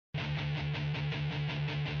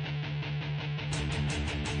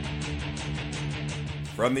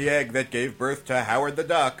From the egg that gave birth to Howard the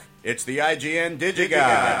Duck, it's the IGN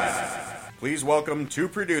Digigods. Please welcome two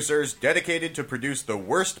producers dedicated to produce the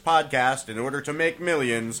worst podcast in order to make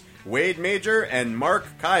millions, Wade Major and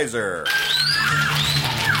Mark Kaiser.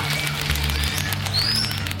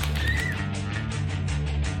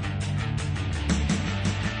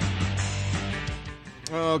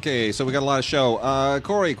 Okay, so we got a lot of show.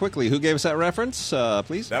 Corey, quickly, who gave us that reference,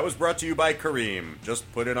 please? That was brought to you by Kareem. Just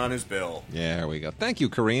put it on his bill. Yeah, there we go. Thank you,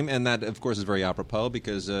 Kareem. And that, of course, is very apropos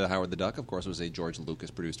because Howard the Duck, of course, was a George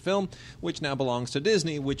Lucas-produced film, which now belongs to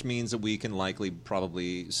Disney, which means that we can likely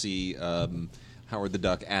probably see Howard the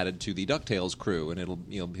Duck added to the DuckTales crew, and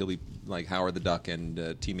he'll be like Howard the Duck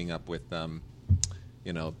and teaming up with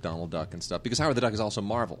Donald Duck and stuff. Because Howard the Duck is also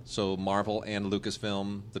Marvel. So Marvel and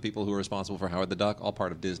Lucasfilm, the people who are responsible for Howard the Duck, all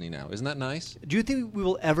part of Disney now. Isn't that nice? Do you think we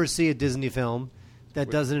will ever see a Disney film that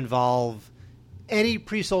doesn't involve any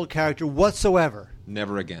pre-sold character whatsoever?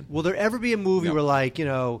 Never again. Will there ever be a movie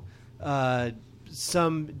where,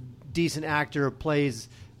 some decent actor plays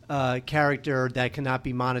a character that cannot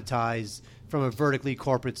be monetized from a vertically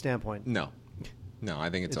corporate standpoint? No,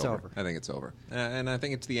 I think it's over. I think it's over. And I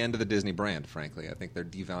think it's the end of the Disney brand, frankly. I think they're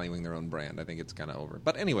devaluing their own brand. I think it's kind of over.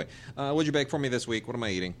 But anyway, what'd you bake for me this week? What am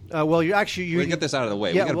I eating? Well, you get this out of the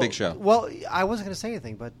way. Yeah, we got a big show. Well, I wasn't going to say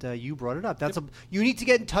anything, but you brought it up. You need to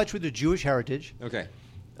get in touch with your Jewish heritage. Okay.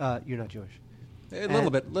 You're not Jewish. A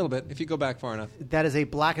little bit, if you go back far enough. That is a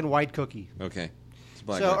black and white cookie. Okay.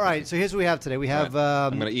 All right, so here's what we have today. We have...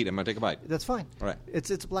 I'm going to eat it. I'm going to take a bite. That's fine. All right.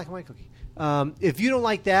 It's a black and white cookie. If you don't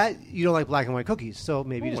like that, you don't like black and white cookies. So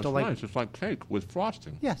maybe you just don't like... Nice. It's like cake with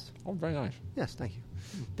frosting. Yes. Oh, very nice. Yes, thank you.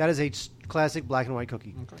 That is a classic black and white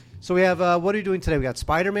cookie. Okay. So we have... what are you doing today? We got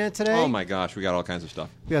Spider-Man today. Oh, my gosh. We got all kinds of stuff.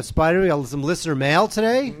 We got Spider-Man. We got some listener mail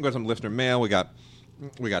today. We got some listener mail. We got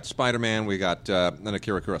Spider-Man. We got an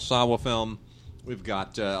Akira Kurosawa film. We've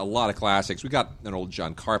got a lot of classics. We got an old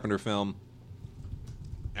John Carpenter film.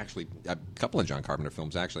 Actually, a couple of John Carpenter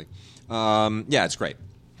films, actually. Yeah, it's great.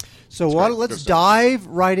 So let's dive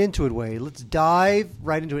right into it, Wade. Let's dive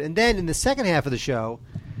right into it. And then in the second half of the show,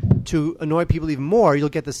 to annoy people even more, you'll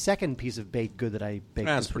get the second piece of baked good that I baked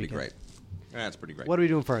That's this pretty weekend. great. That's pretty great. What are we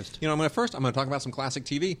doing first? I'm going to talk about some classic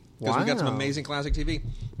TV. Because we've got some amazing classic TV.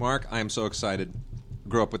 Mark, I am so excited.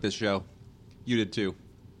 Grew up with this show. You did too.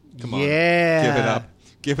 Come on. Yeah. Give it up.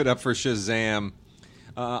 Give it up for Shazam.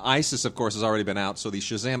 ISIS, of course, has already been out, so the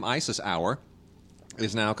Shazam ISIS Hour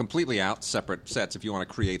is now completely out, separate sets. If you want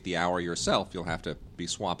to create the hour yourself, you'll have to be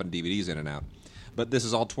swapping DVDs in and out. But this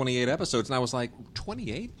is all 28 episodes, and I was like,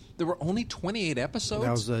 28? There were only 28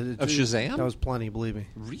 episodes of Shazam? That was plenty, believe me.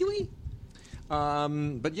 Really?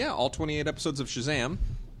 But yeah, all 28 episodes of Shazam.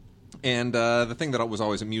 And the thing that was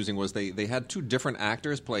always amusing was they had two different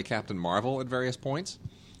actors play Captain Marvel at various points.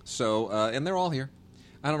 So, and they're all here.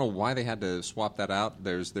 I don't know why they had to swap that out.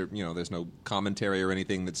 There's no commentary or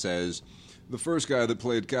anything that says the first guy that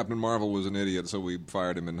played Captain Marvel was an idiot, so we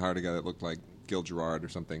fired him and hired a guy that looked like Gil Gerard or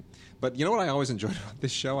something. But you know what I always enjoyed about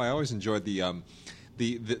this show? I always enjoyed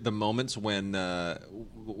the moments when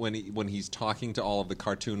he's talking to all of the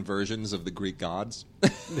cartoon versions of the Greek gods.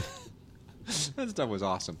 That stuff was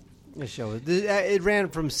awesome. The show it ran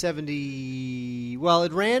from 70. Well,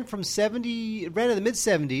 it ran in the mid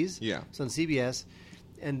 70s. Yeah, it's on CBS,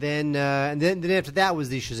 and then after that was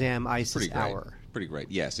the Shazam ISIS Hour. Pretty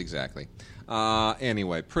great. Yes, exactly.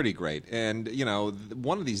 Anyway, pretty great. And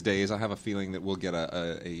one of these days, I have a feeling that we'll get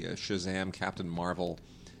a Shazam Captain Marvel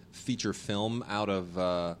feature film out of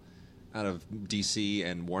DC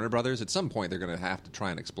and Warner Brothers. At some point, they're going to have to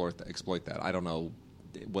try and exploit that. I don't know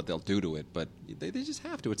what they'll do to it, but they just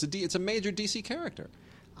have to. It's a major DC character.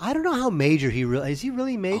 I don't know how major is. He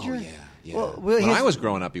really major? Oh, yeah. Well, when I was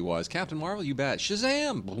growing up, he was. Captain Marvel, you bet.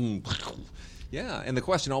 Shazam! Boom. Yeah, and the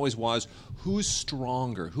question always was, who's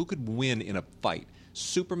stronger? Who could win in a fight?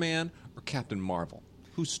 Superman or Captain Marvel?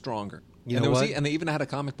 Who's stronger? And they even had a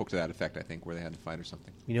comic book to that effect, I think, where they had to fight or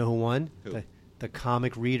something. You know who won? Who? The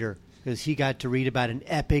comic reader, because he got to read about an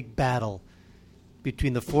epic battle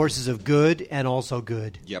between the forces of good and also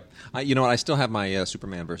good. Yep. You know what? I still have my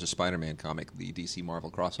Superman versus Spider-Man comic, the DC Marvel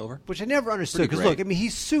crossover. Which I never understood, because look, I mean,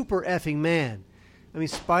 he's super effing man. I mean,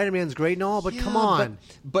 Spider-Man's great and all, but come on.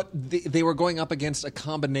 But they were going up against a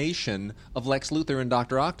combination of Lex Luthor and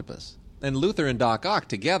Dr. Octopus. And Luthor and Doc Ock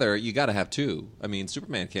together, you got to have two. I mean,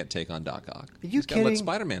 Superman can't take on Doc Ock. Are you kidding? Let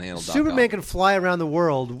Spider-Man handle Doc Ock. Superman can fly around the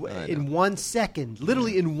world in 1 second.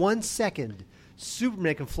 Literally in 1 second.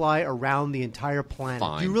 Superman can fly around the entire planet.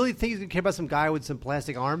 Fine. Do you really think he's going to care about some guy with some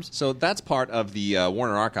plastic arms? So that's part of the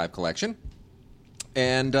Warner Archive collection.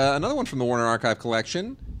 And another one from the Warner Archive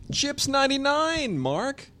collection, Chips 99,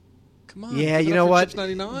 Mark. Come on. Yeah, give you it know up for what? Chips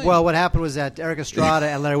 99. Well, what happened was that Eric Estrada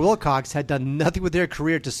and Larry Wilcox had done nothing with their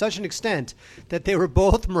career to such an extent that they were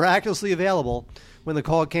both miraculously available when the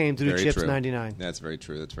call came to do Very Chips true. 99. That's very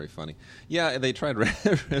true. That's very funny. Yeah, they tried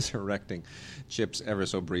resurrecting Chips ever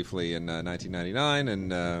so briefly in 1999,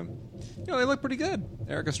 and they look pretty good.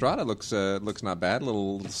 Eric Estrada looks not bad. A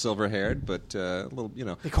little silver-haired, but a little,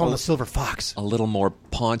 They call him the Silver Fox. a little more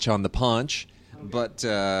paunch on the paunch. But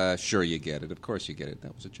sure, you get it. Of course, you get it.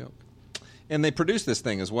 That was a joke. And they produced this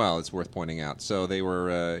thing as well, it's worth pointing out. So they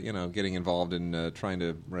were, getting involved in trying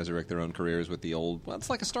to resurrect their own careers with the old, well, it's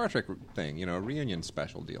like a Star Trek thing, a reunion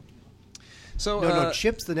special deal. So No,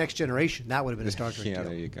 Chips the Next Generation. That would have been a Star Trek yeah, deal.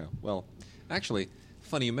 there you go. Well, actually,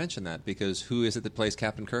 funny you mention that, because who is it that plays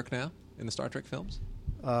Captain Kirk now in the Star Trek films?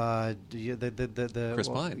 Chris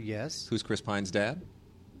Pine. Yes. Who's Chris Pine's dad?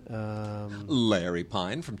 Larry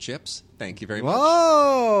Pine from Chips. Thank you very much.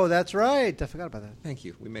 Whoa, that's right. I forgot about that. Thank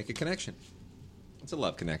you. We make a connection. It's a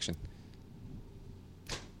love connection.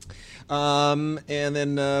 And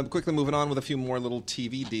then quickly moving on with a few more little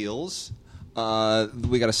TV deals.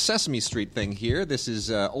 We got a Sesame Street thing here. This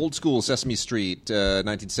is old school Sesame Street,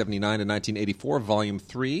 1979 to 1984, Volume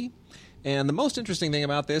 3. And the most interesting thing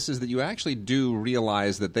about this is that you actually do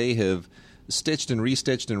realize that they have stitched and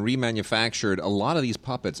restitched and remanufactured a lot of these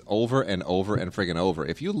puppets over and over and friggin' over.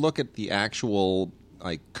 If you look at the actual,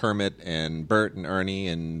 like, Kermit and Bert and Ernie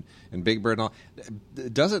and Big Bird and all,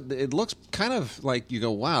 it looks kind of like you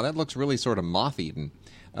go, wow, that looks really sort of moth-eaten.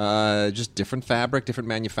 Just different fabric, different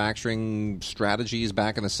manufacturing strategies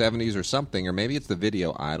back in the 70s or something, or maybe it's the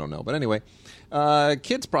video, I don't know. But anyway,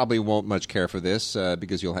 kids probably won't much care for this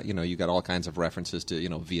because you got all kinds of references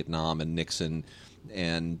to Vietnam and Nixon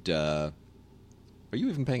and are you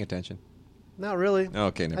even paying attention? Not really.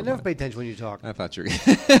 Okay, never I never mind. pay attention when you talk. I thought you were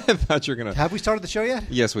going to. Have we started the show yet?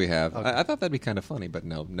 Yes, we have. Okay. I thought that'd be kind of funny, but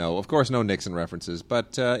no. Of course, no Nixon references.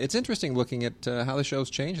 But it's interesting looking at how the show's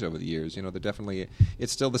changed over the years. They're definitely,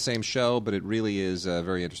 it's still the same show, but it really is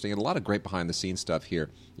very interesting. And a lot of great behind-the-scenes stuff here.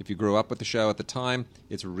 If you grew up with the show at the time,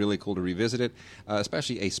 it's really cool to revisit it,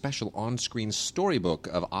 especially a special on-screen storybook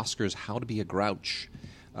of Oscar's How to Be a Grouch.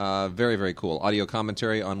 Very, very cool. Audio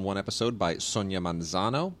commentary on one episode by Sonia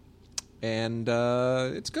Manzano. And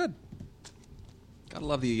it's good. Gotta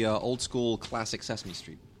love the old school classic Sesame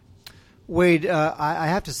Street. Wade, I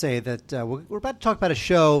have to say that we're about to talk about a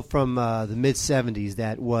show from the mid-'70s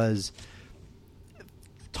that was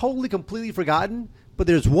totally, completely forgotten. But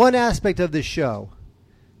there's one aspect of this show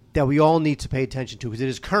that we all need to pay attention to because it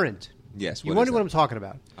is current. Yes. You wonder what I'm talking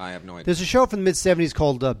about. I have no idea. There's a show from the mid-'70s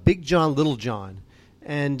called Big John, Little John.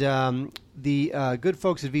 And the good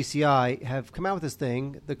folks at VCI have come out with this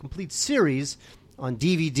thing, the complete series, on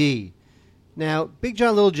DVD. Now, Big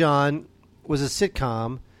John, Little John was a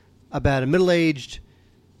sitcom about a middle-aged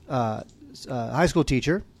high school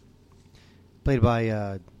teacher, played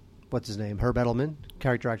by, what's his name, Herb Edelman,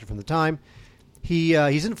 character actor from the time.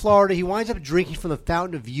 He's in Florida. He winds up drinking from the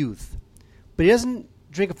fountain of youth. But he doesn't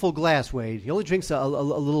drink a full glass, Wade. He only drinks a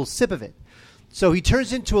little sip of it. So he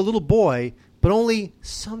turns into a little boy, but only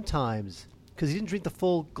sometimes, because he didn't drink the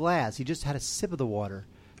full glass. He just had a sip of the water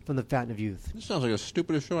from the fountain of youth. This sounds like the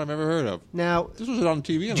stupidest show I've ever heard of. Now, This was on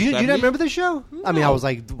TV in do you the 70s? not remember the show? No. I mean, I was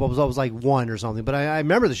like one or something, but I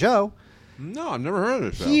remember the show. No, I've never heard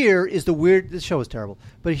of this show. Here is the weird. This show is terrible,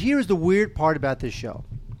 but here is the weird part about this show.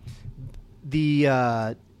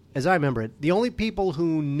 As I remember it, the only people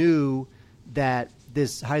who knew that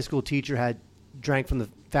this high school teacher had drank from the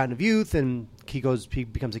fountain of youth and he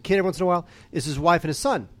becomes a kid every once in a while is his wife and his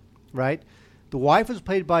son, right? The wife was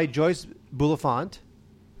played by Joyce Bulifant,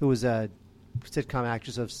 who was a sitcom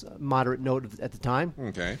actress of moderate note at the time.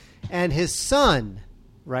 Okay. And his son,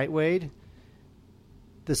 right, Wade?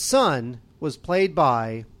 The son was played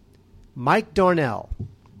by Mike Darnell.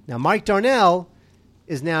 Now, Mike Darnell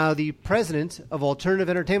is now the president of alternative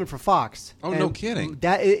entertainment for Fox. Oh, no kidding.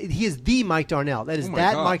 He is the Mike Darnell. That is Oh my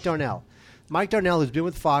that gosh. Mike Darnell. Mike Darnell has been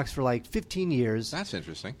with Fox for like 15 years. That's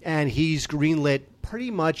interesting. And he's greenlit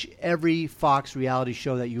pretty much every Fox reality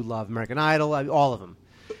show that you love. American Idol, all of them.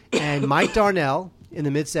 And Mike Darnell, in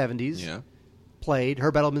the mid-'70s, played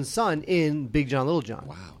Herb Edelman's son in Big John, Little John.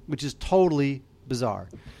 Wow. Which is totally bizarre.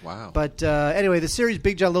 Wow. But anyway, the series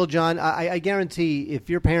Big John, Little John, I guarantee if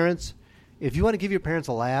you want to give your parents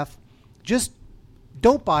a laugh, just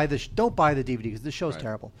don't buy the DVD because the show's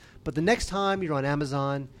terrible. But the next time you're on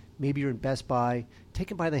Amazon, maybe you're in Best Buy, take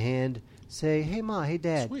them by the hand, say, hey, Ma, hey,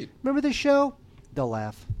 Dad, Sweet. remember this show? They'll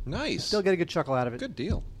laugh. Nice. They'll get a good chuckle out of it. Good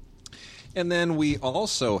deal. And then we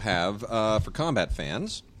also have, for combat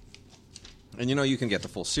fans, And you can get the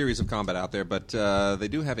full series of Combat out there, but they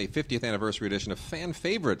do have a 50th anniversary edition of fan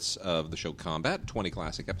favorites of the show Combat, 20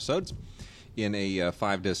 classic episodes, in a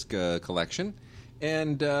 5-disc collection.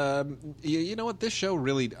 And you know what? This show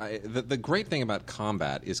really... the great thing about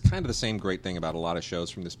Combat is kind of the same great thing about a lot of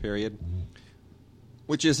shows from this period,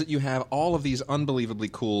 which is that you have all of these unbelievably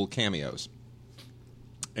cool cameos.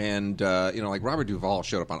 And, like Robert Duvall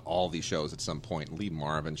showed up on all these shows at some point. Lee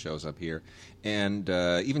Marvin shows up here. And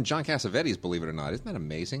even John Cassavetes, believe it or not. Isn't that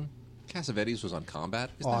amazing? Cassavetes was on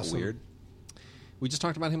Combat. Isn't Awesome. that weird? We just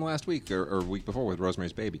talked about him last week, or week before with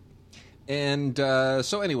Rosemary's Baby. And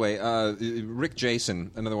so anyway, Rick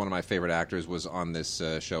Jason, another one of my favorite actors, was on this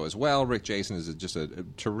show as well. Rick Jason is just a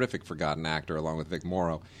terrific forgotten actor, along with Vic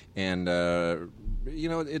Morrow. And,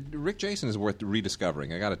 Rick Jason is worth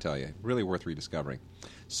rediscovering, I got to tell you. Really worth rediscovering.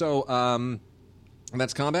 So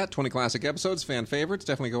that's Combat, 20 classic episodes, fan favorites.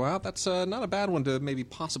 Definitely go out. That's not a bad one to maybe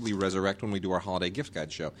possibly resurrect when we do our holiday gift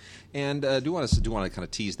guide show. And do want to kind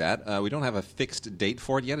of tease that. We don't have a fixed date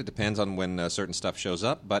for it yet. It depends on when certain stuff shows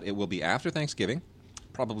up, but it will be after Thanksgiving,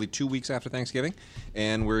 probably 2 weeks after Thanksgiving.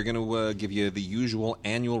 And we're going to give you the usual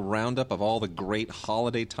annual roundup of all the great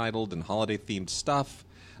holiday-titled and holiday-themed stuff.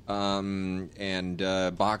 And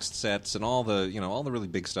boxed sets and all the really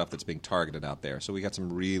big stuff that's being targeted out there. So we got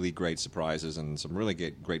some really great surprises and some really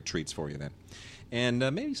great treats for you then. And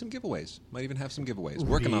maybe some giveaways. Might even have some giveaways.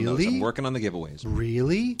 Working on those. I'm working on the giveaways.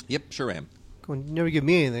 Really? Yep, sure am. Come on, you never give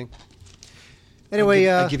me anything. Anyway,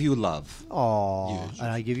 I give you love. Aw, and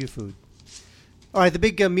I give you food. All right, the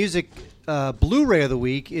big music Blu-ray of the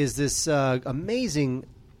week is this amazing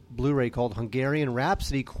Blu-ray called Hungarian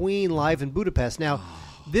Rhapsody, Queen Live in Budapest. Now,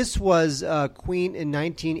 this was Queen in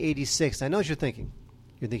 1986. I know what you're thinking.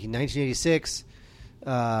 You're thinking 1986.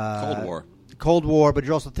 Cold War, but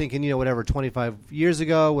you're also thinking, 25 years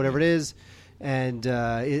ago, whatever it is. And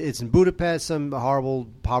it's in Budapest, some horrible,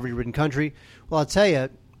 poverty-ridden country. Well, I'll tell you,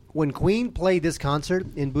 when Queen played this concert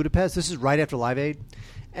in Budapest, this is right after Live Aid,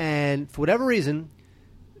 and for whatever reason,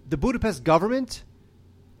 the Budapest government,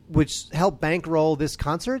 which helped bankroll this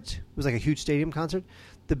concert, it was like a huge stadium concert,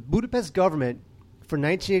 the Budapest government, for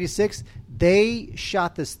 1986, they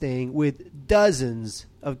shot this thing with dozens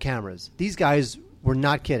of cameras. These guys were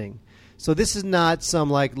not kidding. So this is not some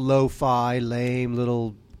like lo-fi, lame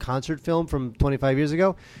little concert film from 25 years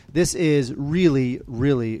ago. This is really,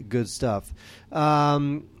 really good stuff.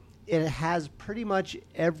 It has pretty much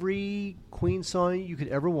every Queen song you could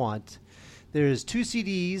ever want. There's 2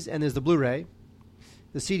 CDs and there's the Blu-ray.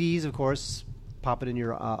 The CDs, of course, pop it in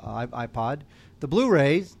your iPod. The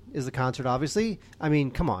Blu-ray is the concert, obviously. I mean,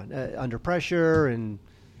 come on. Under Pressure and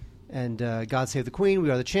God Save the Queen, We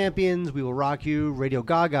Are the Champions, We Will Rock You, Radio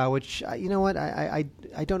Gaga, which, you know what? I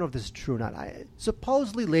don't know if this is true or not.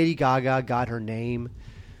 Supposedly Lady Gaga got her name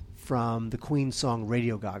from the Queen song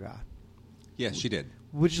Radio Gaga. Yes, she did.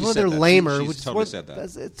 Which is She one of said their that. lamer. She's totally said that.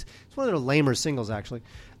 It's one of their lamer singles, actually.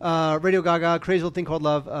 Radio Gaga, Crazy Little Thing Called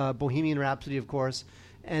Love, Bohemian Rhapsody, of course.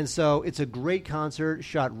 And so it's a great concert,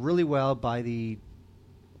 shot really well by the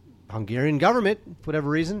Hungarian government, for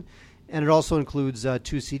whatever reason. And it also includes 2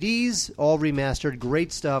 CDs, all remastered.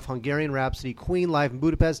 Great stuff. Hungarian Rhapsody, Queen Live in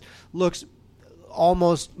Budapest. Looks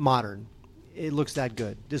almost modern. It looks that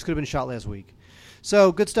good. This could have been shot last week.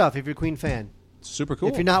 So good stuff if you're a Queen fan. Super cool.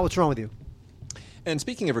 If you're not, what's wrong with you? And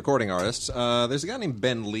speaking of recording artists, there's a guy named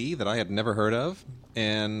Ben Lee that I had never heard of.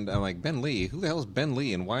 And I'm like, Ben Lee? Who the hell is Ben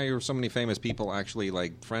Lee? And why are so many famous people actually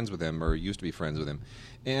like friends with him or used to be friends with him?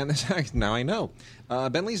 And now I know.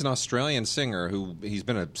 Ben Lee's an Australian singer who he's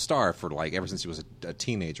been a star for like ever since he was a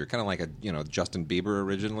teenager, kind of like Justin Bieber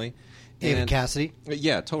originally. David Cassidy?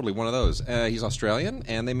 Yeah, totally, one of those. He's Australian,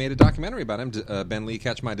 and they made a documentary about him, Ben Lee,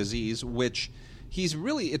 Catch My Disease, which...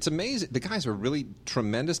 it's amazing. The guy's a really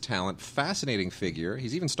tremendous talent, fascinating figure.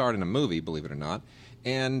 He's even starred in a movie, believe it or not.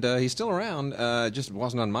 And he's still around, just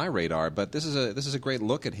wasn't on my radar. But this is a great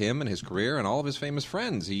look at him and his career and all of his famous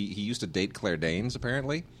friends. He used to date Claire Danes,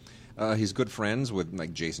 apparently. He's good friends with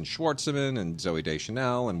like Jason Schwartzman and Zooey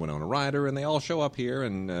Deschanel and Winona Ryder, and they all show up here.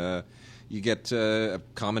 And you get a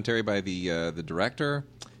commentary by the director.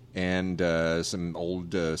 And some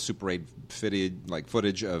old Super 8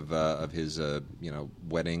 footage of his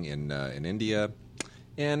wedding in India,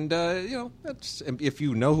 and that's, if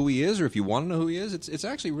you know who he is or if you want to know who he is, it's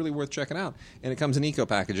actually really worth checking out. And it comes in eco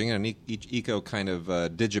packaging and an eco kind of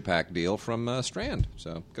digipack deal from Strand,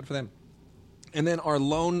 so good for them. And then our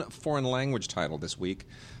lone foreign language title this week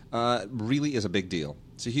really is a big deal.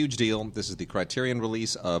 It's a huge deal. This is the Criterion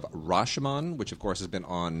release of Rashomon, which of course has been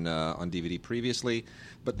on DVD previously.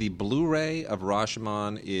 But the Blu-ray of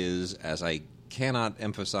Rashomon is, as I cannot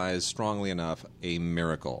emphasize strongly enough a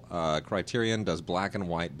miracle. Criterion does black and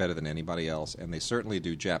white better than anybody else, and they certainly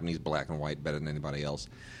do Japanese black and white better than anybody else.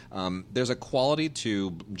 There's a quality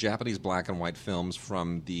to Japanese black and white films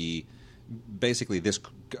from basically this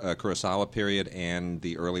Kurosawa period and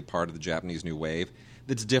the early part of the Japanese New Wave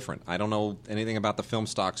that's different. I don't know anything about the film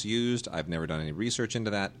stocks used. I've never done any research into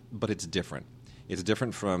that, but it's different. It's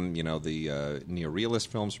different from, the neorealist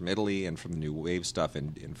films from Italy and from the New Wave stuff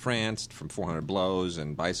in France, from 400 Blows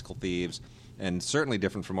and Bicycle Thieves, and certainly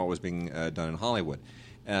different from what was being done in Hollywood.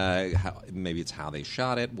 Maybe it's how they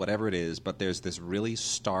shot it, whatever it is, but there's this really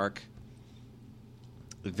stark,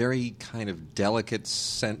 very kind of delicate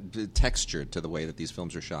texture to the way that these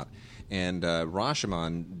films are shot. And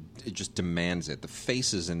Rashomon, it just demands it. The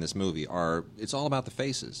faces in this movie it's all about the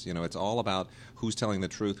faces. It's all about who's telling the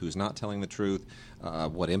truth, who's not telling the truth,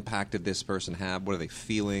 what impact did this person have, what are they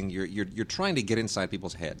feeling. You're trying to get inside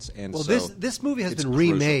people's heads. And well, so this movie has been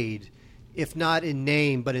crucial. remade, if not in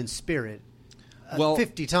name, but in spirit.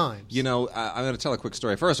 50 times. I'm going to tell a quick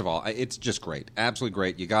story. First of all, it's just great. Absolutely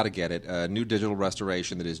great. You got to get it. New digital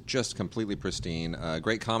restoration that is just completely pristine.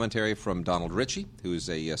 Great commentary from Donald Ritchie, who's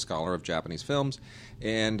a scholar of Japanese films,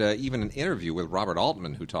 and even an interview with Robert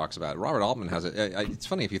Altman, who talks about it. Robert Altman has it's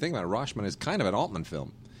funny, if you think about it, Rashomon is kind of an Altman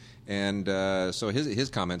film. And so his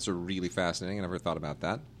comments are really fascinating. I never thought about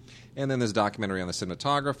that. And then there's a documentary on the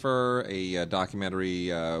cinematographer, a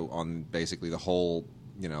documentary on basically the whole,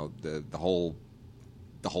 the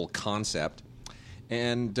whole concept,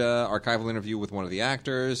 and archival interview with one of the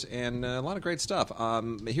actors, and a lot of great stuff.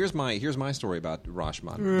 Here's my story about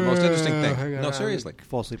Rashomon. The most interesting thing. No, seriously.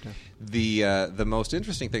 Fall asleep now. The most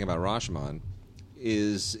interesting thing about Rashomon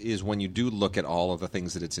is when you do look at all of the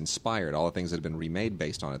things that it's inspired, all the things that have been remade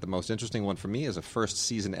based on it. The most interesting one for me is a first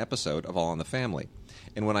season episode of All in the Family.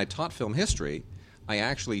 And when I taught film history, I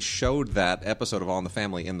actually showed that episode of All in the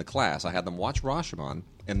Family in the class. I had them watch Rashomon,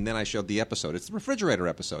 and then I showed the episode. It's the refrigerator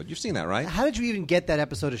episode. You've seen that, right? How did you even get that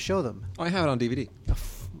episode to show them? Oh, I have it on DVD. Oh,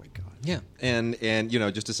 my God. Yeah, and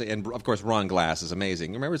just to say, and of course Ron Glass is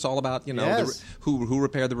amazing. Remember, it's all about Yes. who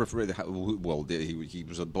repaired the refrigerator. He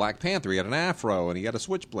was a Black Panther. He had an afro and he had a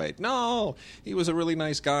switchblade. No, he was a really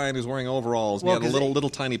nice guy and he was wearing overalls. Well, and he had a little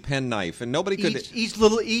tiny penknife, and nobody could. Each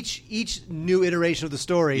new iteration of the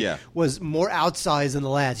story was more outsized than the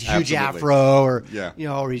last. Huge Absolutely. afro, or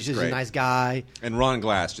or he's just Great. a nice guy. And Ron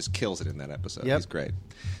Glass just kills it in that episode. Yep. He's great.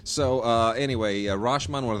 So anyway,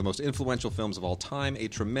 Rashomon, one of the most influential films of all time, a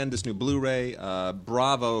tremendous new Blu-ray.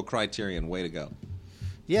 Bravo, Criterion, way to go.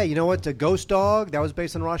 Yeah, you know what? Ghost Dog, that was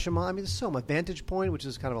based on Rashomon. I mean, there's so much. Vantage Point, which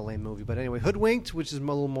is kind of a lame movie, but anyway, Hoodwinked, which is a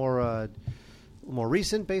little more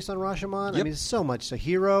recent, based on Rashomon. Yep. I mean, there's so much. A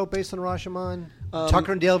Hero, based on Rashomon.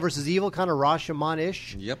 Tucker and Dale versus Evil, kind of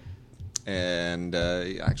Rashomon-ish. Yep. And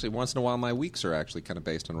actually, once in a while, my weeks are actually kind of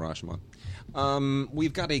based on Rashomon.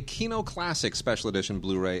 We've got a Kino Classic Special Edition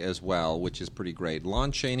Blu-ray as well, which is pretty great.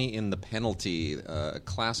 Lon Chaney in The Penalty, a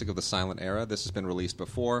classic of the silent era. This has been released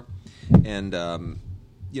before, and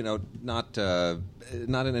not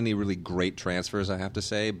in any really great transfers, I have to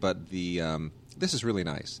say, but this is really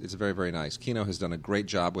nice. It's very, very nice. Kino has done a great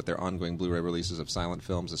job with their ongoing Blu-ray releases of silent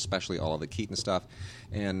films, especially all of the Keaton stuff,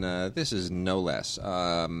 and this is no less.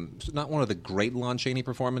 Not one of the great Lon Chaney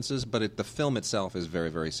performances, but the film itself is very,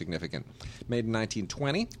 very significant. Made in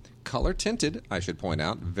 1920, color tinted, I should point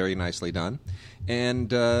out, very nicely done. And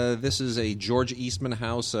this is a George Eastman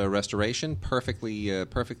House restoration, perfectly and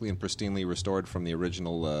pristinely restored from the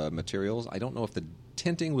original materials. I don't know if the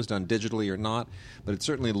tinting was done digitally or not, but it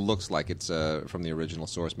certainly looks like it's from the original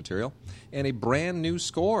source material. And a brand new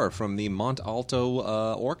score from the Mont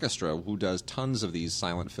Alto Orchestra, who does tons of these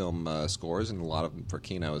silent film scores, and a lot of them for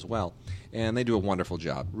Kino as well. And they do a wonderful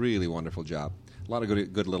job, really wonderful job. A lot of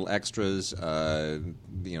good little extras, a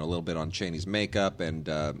little bit on Chaney's makeup, and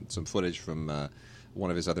some footage from one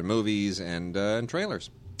of his other movies and trailers,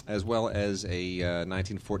 as well as a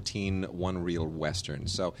 1914 one-reel Western.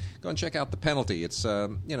 So go and check out The Penalty. It's,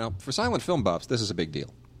 for silent film buffs, this is a big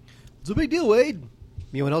deal. It's a big deal, Wade.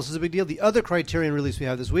 You know what else is a big deal? The other Criterion release we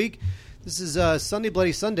have this week. This is Sunday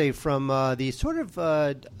Bloody Sunday from the sort of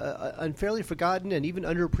unfairly forgotten and even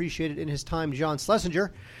underappreciated in his time, John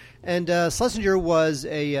Schlesinger. And Schlesinger was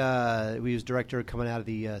he was director coming out of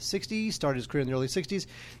the 60s, started his career in the early 60s.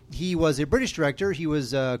 He was a British director. He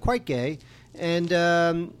was quite gay, and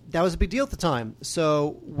that was a big deal at the time.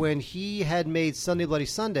 So when he had made Sunday Bloody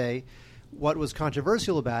Sunday, what was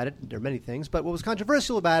controversial about it, there are many things, but what was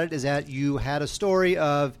controversial about it is that you had a story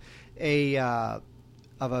of a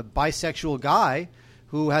bisexual guy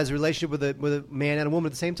who has a relationship with a man and a woman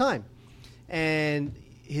at the same time. And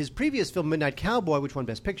his previous film, Midnight Cowboy, which won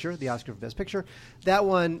Best Picture, the Oscar for Best Picture, that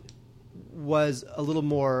one was a little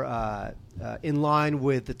more in line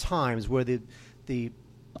with the times, where the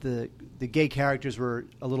gay characters were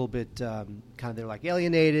a little bit they were like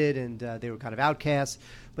alienated, and they were kind of outcasts.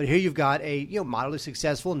 But here you've got a moderately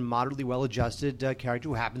successful and moderately well-adjusted character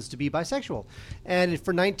who happens to be bisexual. And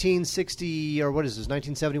for 1960, or what is this,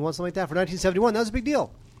 1971, something like that? For 1971, that was a big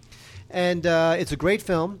deal. And it's a great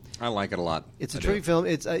film. I like it a lot. It's a terrific film.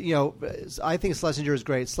 It's I think Schlesinger is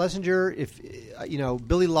great. Schlesinger,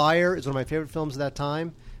 Billy Liar is one of my favorite films of that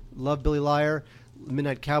time. Love Billy Liar.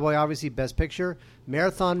 Midnight Cowboy, obviously, Best Picture.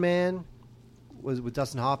 Marathon Man was with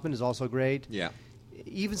Dustin Hoffman is also great. Yeah.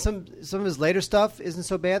 Even some of his later stuff isn't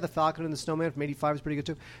so bad. The Falcon and the Snowman from '85 is pretty good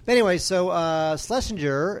too. But anyway, so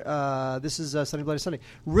Schlesinger, this is Sunny Bloody Sunday.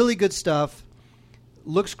 Really good stuff.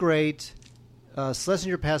 Looks great.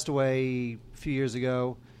 Schlesinger passed away a few years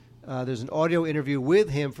ago. There's an audio interview with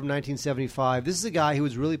him from 1975. This is a guy who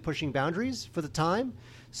was really pushing boundaries for the time.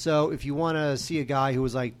 So if you want to see a guy who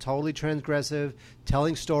was like totally transgressive,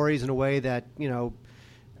 telling stories in a way that, this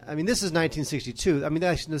is 1962.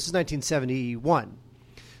 This is 1971.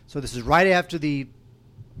 So this is right after the,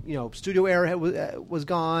 studio era was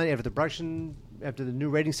gone, after the new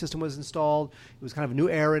rating system was installed. It was kind of a new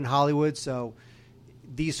era in Hollywood. So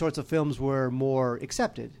these sorts of films were more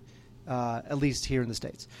accepted, at least here in the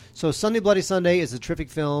States. So Sunday Bloody Sunday is a terrific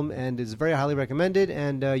film and is very highly recommended,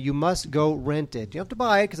 and you must go rent it. You don't have to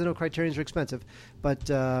buy it because I know Criterions are expensive, but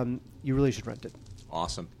you really should rent it.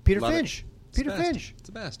 Awesome. Peter Love Finch. It. Peter Finch. It's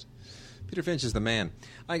the best. Peter Finch is the man.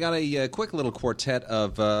 I got a quick little quartet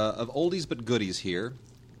of oldies but goodies here.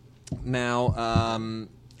 Now,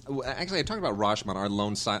 actually, I talked about Rashomon, our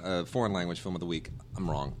lone foreign language film of the week. I'm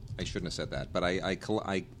wrong. I shouldn't have said that. But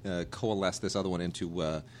I coalesced this other one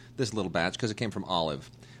into this little batch because it came from Olive.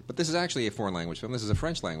 But this is actually a foreign language film. This is a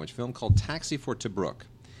French language film called Taxi for Tobruk.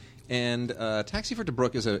 And Taxi for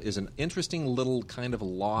Tobruk is an interesting little kind of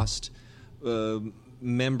lost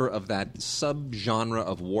member of that subgenre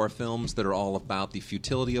of war films that are all about the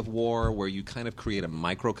futility of war, where you kind of create a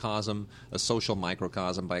microcosm, a social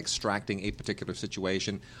microcosm, by extracting a particular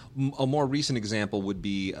situation. A more recent example would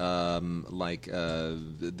be the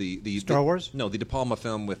Star Wars? No, the De Palma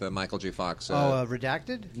film with Michael J. Fox.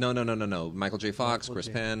 Redacted? No. Michael J. Fox, Chris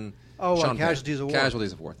Penn. Sean Casualties Penn. of War.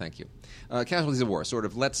 Casualties of War. Thank you. Casualties of War. Sort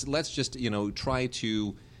of. Let's just try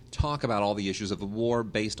to talk about all the issues of the war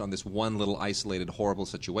based on this one little isolated horrible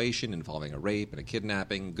situation involving a rape and a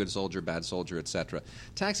kidnapping, good soldier, bad soldier, etc.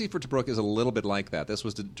 Taxi for Tobruk is a little bit like that. This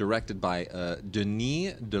was directed by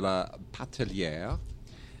Denis de la Patelière,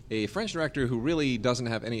 a French director who really doesn't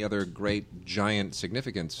have any other great giant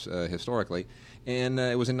significance historically. And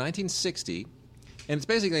it was in 1960, and it's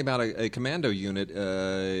basically about a commando unit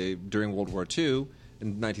during World War II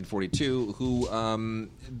in 1942 who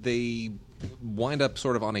they wind up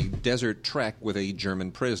sort of on a desert trek with a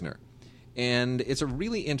German prisoner. And it's a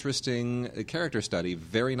really interesting character study,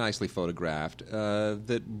 very nicely photographed,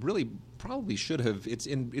 that really probably should have... It's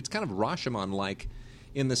kind of Rashomon-like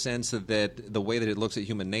in the sense that the way that it looks at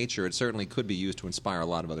human nature, it certainly could be used to inspire a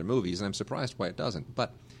lot of other movies, and I'm surprised why it doesn't.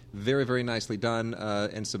 But very, very nicely done,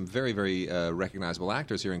 and some very, very recognizable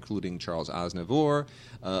actors here, including Charles Aznavour,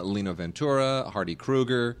 Lino Ventura, Hardy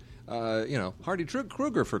Kruger... Hardy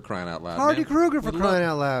Kruger for crying out loud. Hardy Kruger for crying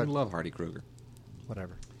out loud. I love Hardy Kruger.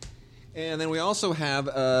 Whatever. And then we also have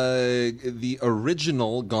the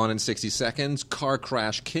original Gone in 60 Seconds Car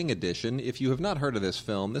Crash King Edition. If you have not heard of this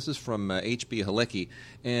film, this is from H.B. Halicki.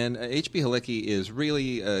 And H.B. Halicki is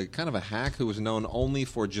really kind of a hack who is known only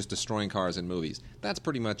for just destroying cars in movies. That's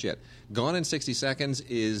pretty much it. Gone in 60 Seconds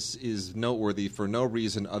is noteworthy for no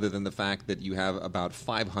reason other than the fact that you have about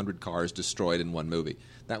 500 cars destroyed in one movie.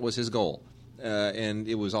 That was his goal. And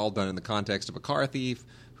it was all done in the context of a car thief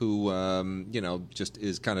who, just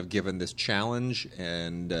is kind of given this challenge,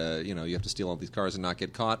 and you have to steal all these cars and not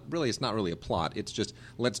get caught. Really, it's not really a plot. It's just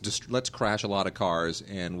let's crash a lot of cars,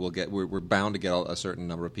 and we're bound to get a certain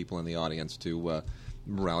number of people in the audience to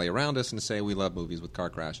rally around us and say we love movies with car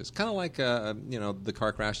crashes. Kind of like the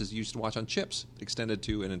car crashes you used to watch on Chips, extended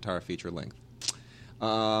to an entire feature length.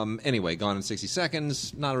 Anyway, Gone in 60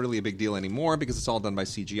 Seconds, not really a big deal anymore because it's all done by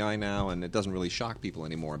CGI now, and it doesn't really shock people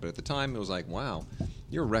anymore. But at the time, it was like, wow,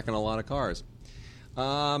 you're wrecking a lot of cars.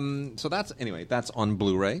 So that's on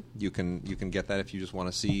Blu-ray. You can get that if you just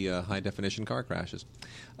want to see high-definition car crashes.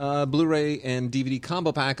 Blu-ray and DVD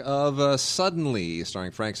combo pack of Suddenly, starring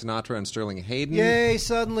Frank Sinatra and Sterling Hayden. Yay,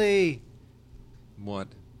 Suddenly! What?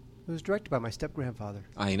 It was directed by my step-grandfather.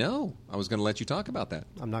 I know. I was going to let you talk about that.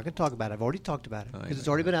 I'm not going to talk about it. I've already talked about it. I Because it's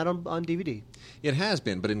know. already been out on DVD. It has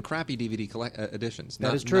been, but in crappy DVD editions.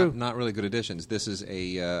 That is true. Not really good editions. This is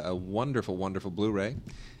a wonderful, wonderful Blu-ray,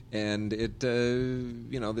 and it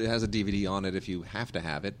it has a DVD on it if you have to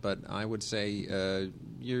have it. But I would say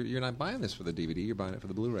you're not buying this for the DVD. You're buying it for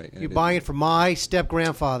the Blu-ray. You're buying it for my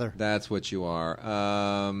step-grandfather. That's what you are.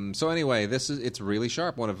 So anyway, it's really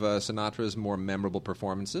sharp. One of Sinatra's more memorable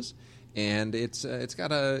performances. And it's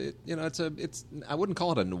got it's I wouldn't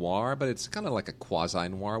call it a noir, but it's kind of like a quasi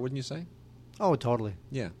noir, wouldn't you say? Oh, totally.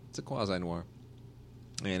 Yeah, it's a quasi noir.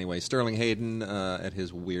 Anyway, Sterling Hayden at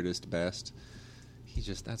his weirdest best.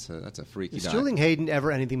 That's a freaky Is guy. Sterling Hayden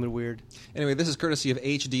ever anything but weird? Anyway, this is courtesy of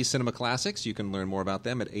HD Cinema Classics. You can learn more about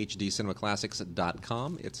them at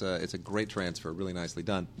hdcinemaclassics.com. It's a great transfer, really nicely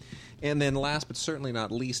done. And then last but certainly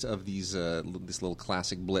not least of these this little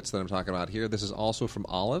classic blitz that I'm talking about here, this is also from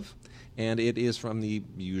Olive, and it is from the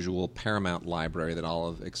usual Paramount library that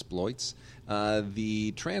Olive exploits.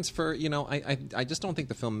 The transfer, I just don't think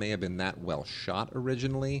the film may have been that well shot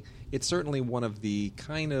originally. It's certainly one of the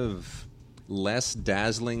kind of less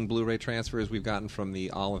dazzling Blu-ray transfers we've gotten from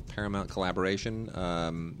the Olive Paramount collaboration,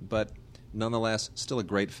 but nonetheless, still a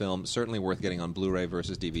great film, certainly worth getting on Blu-ray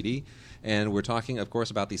versus DVD. And we're talking, of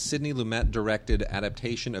course, about the Sidney Lumet-directed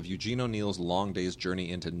adaptation of Eugene O'Neill's Long Day's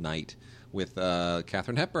Journey into Night with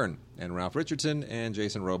Katharine Hepburn and Ralph Richardson and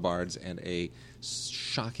Jason Robards and a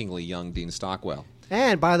shockingly young Dean Stockwell.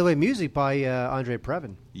 And, by the way, music by Andre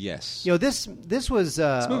Previn. Yes. This was...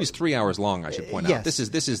 This movie's 3 hours long, I should point yes. out.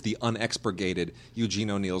 This is the unexpurgated Eugene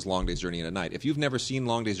O'Neill's Long Day's Journey into Night. If you've never seen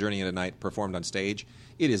Long Day's Journey into Night performed on stage,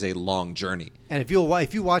 it is a long journey. And if you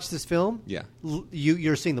watch this film, Yeah.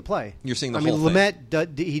 You're seeing the play. You're seeing the whole thing.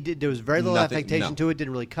 Lumet, there was very little Nothing- affectation no. to it,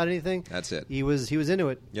 didn't really cut anything. That's it. He was into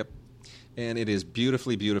it. Yep. And it is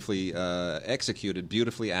beautifully, beautifully executed,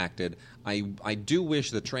 beautifully acted. I do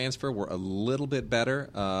wish the transfer were a little bit better,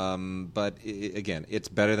 but again, it's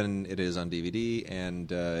better than it is on DVD, and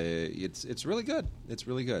it's really good. It's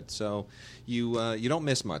really good. So you don't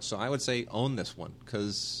miss much. So I would say own this one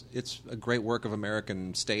because it's a great work of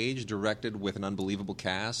American stage, directed with an unbelievable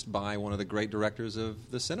cast by one of the great directors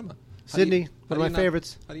of the cinema. Sidney, one of my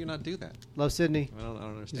favorites. How do you not do that? Love Sidney. I don't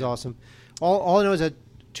understand. He's awesome. All I know is that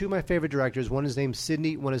two of my favorite directors, one is named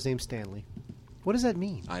Sidney, one is named Stanley. What does that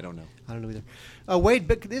mean? I don't know. I don't know either. Wade,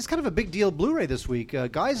 but this is kind of a big deal Blu-ray this week.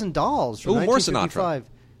 Guys and Dolls from Ooh, more 1955.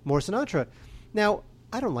 More Sinatra. Now,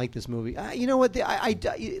 I don't like this movie. You know what?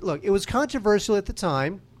 Look, it was controversial at the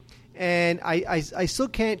time, and I still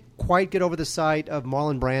can't quite get over the sight of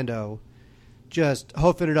Marlon Brando just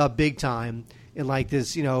hoofing it up big time in like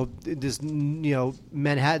this, Manhattan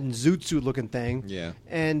zoot suit looking thing. Yeah.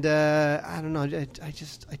 And I don't know.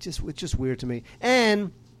 It's just weird to me.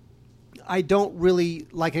 And I don't really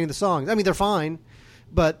like any of the songs. I mean, they're fine,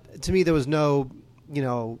 but to me, there was no,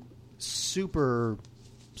 super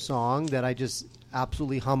song that I just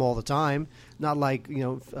absolutely hum all the time. Not like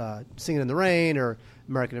Singing in the Rain or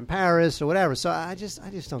American in Paris or whatever. So I just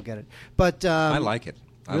don't get it. But I like it.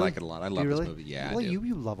 I really? like it a lot. I love Do you this really? movie. Yeah, well, I do.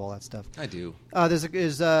 you love all that stuff. I do.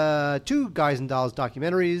 There's two Guys and Dolls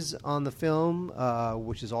documentaries on the film,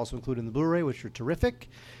 which is also included in the Blu-ray, which are terrific,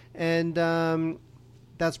 and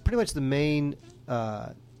that's pretty much the main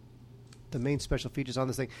special features on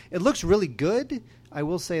this thing. It looks really good. I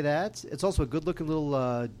will say that. It's also a good-looking little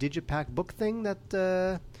digipack book thing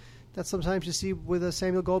that sometimes you see with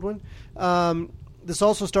Samuel Goldwyn. This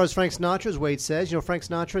also stars Frank Sinatra, as Wade says. Frank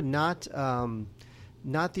Sinatra,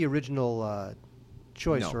 not the original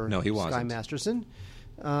choice for he wasn't. Sky Masterson.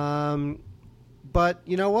 But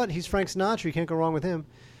you know what? He's Frank Sinatra. You can't go wrong with him.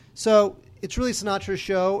 So it's really Sinatra's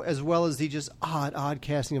show, as well as the just odd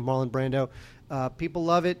casting of Marlon Brando. People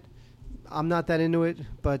love it. I'm not that into it,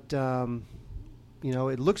 but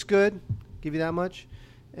it looks good. Give you that much.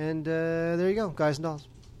 And there you go, Guys and Dolls.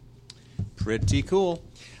 Pretty cool.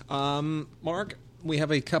 Mark, we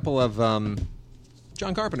have a couple of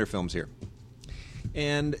John Carpenter films here.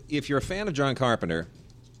 And if you're a fan of John Carpenter,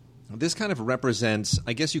 this kind of represents,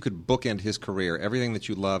 I guess you could bookend his career, everything that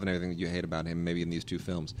you love and everything that you hate about him, maybe in these two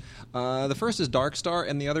films. The first is Dark Star,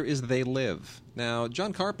 and the other is They Live. Now,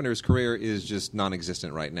 John Carpenter's career is just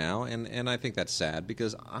non-existent right now, and I think that's sad,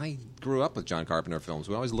 because I grew up with John Carpenter films.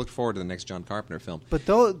 We always looked forward to the next John Carpenter film. But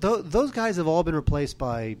those guys have all been replaced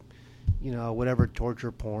by, whatever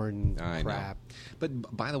torture porn I crap. know.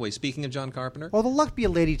 But, by the way, speaking of John Carpenter... Oh, The Luck Be a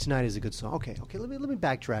Lady Tonight is a good song. Okay, let me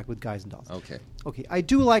backtrack with Guys and Dolls. Okay. Okay, I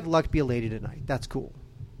do like Luck Be a Lady Tonight. That's cool.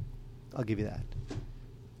 I'll give you that.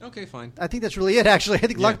 Okay, fine. I think that's really it. Actually, I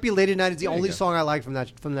think Yeah. "Luck Be Lady Tonight" is the There you only go. song I like from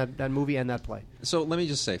that movie and that play. So let me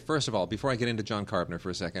just say, first of all, before I get into John Carpenter for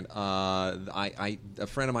a second, a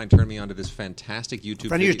friend of mine turned me on to this fantastic YouTube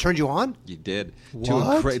Friend of video. yours turned you on? You did.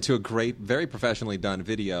 What? To a great, very professionally done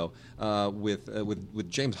video with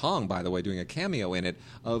James Hong, by the way, doing a cameo in it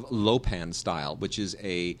of Lopan Style, which is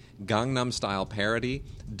a Gangnam Style parody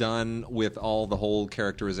done with all the whole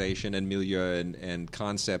characterization and milieu and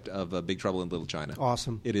concept of Big Trouble in Little China.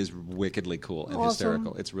 Awesome. It is wickedly cool and Awesome.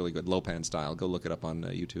 hysterical. It's really good. Lopan Style. Go look it up on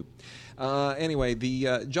YouTube. Anyway,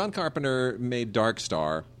 the John Carpenter made Dark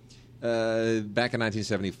Star back in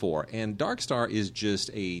 1974, and Dark Star is just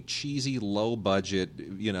a cheesy, low-budget,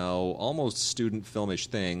 almost student filmish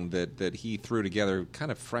thing that he threw together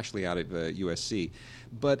kind of freshly out of USC.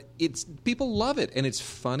 But people love it, and it's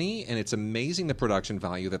funny, and it's amazing the production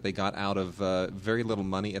value that they got out of very little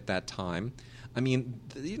money at that time. I mean,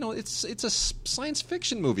 it's a science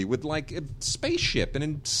fiction movie with like a spaceship and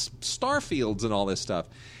in star fields and all this stuff.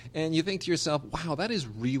 And you think to yourself, wow, that is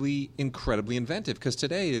really incredibly inventive. Because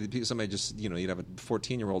today, somebody just, you'd have a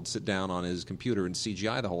 14-year-old sit down on his computer and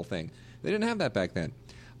CGI the whole thing. They didn't have that back then.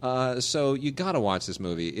 So you got to watch this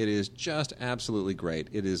movie. It is just absolutely great.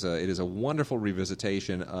 It is a wonderful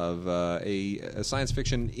revisitation of a science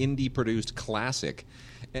fiction indie-produced classic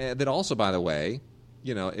that also, by the way,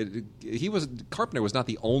 Carpenter was not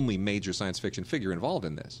the only major science fiction figure involved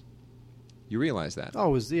in this. You realize that?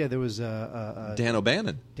 Oh, there was Dan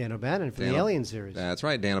O'Bannon. Dan O'Bannon from the Alien series. That's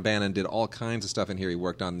right. Dan O'Bannon did all kinds of stuff in here. He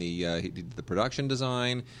worked on he did the production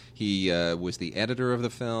design. He was the editor of the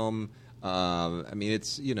film. I mean,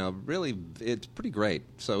 it's really it's pretty great.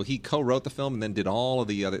 So he co-wrote the film and then did all of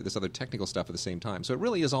this other technical stuff at the same time. So it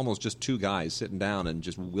really is almost just two guys sitting down and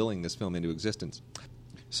just willing this film into existence.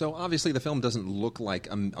 So obviously the film doesn't look like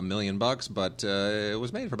 $1 million, but it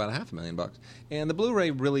was made for about $500,000. And the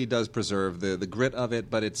Blu-ray really does preserve the grit of it,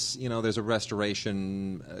 but it's there's a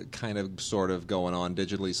restoration kind of sort of going on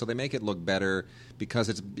digitally, so they make it look better because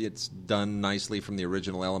it's done nicely from the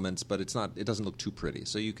original elements, but it doesn't look too pretty.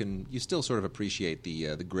 So you still sort of appreciate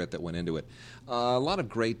the grit that went into it. A lot of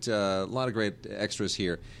great extras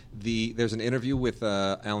here. There's an interview with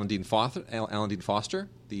Alan Dean Foster,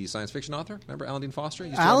 the science fiction author. Remember Alan Dean Foster?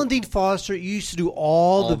 Alan Dean Foster used to do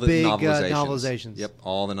all the big novelizations. Yep,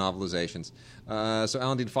 all the novelizations. So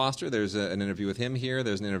Alan Dean Foster, there's an interview with him here.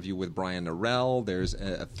 There's an interview with Brian Norell. There's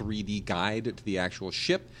a 3D guide to the actual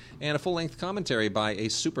ship, and a full-length commentary by a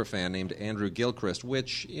superfan named Andrew Gilchrist,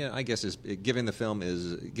 which I guess is given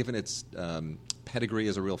its pedigree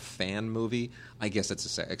as a real fan movie, I guess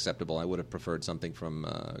it's acceptable. I would have preferred something from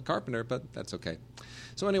Carpenter, but that's okay.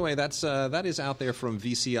 So anyway, that is out there from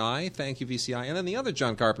VCI. Thank you, VCI. And then the other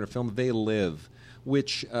John Carpenter film, They Live,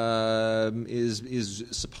 which is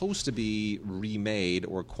supposed to be remade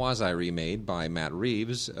or quasi-remade by Matt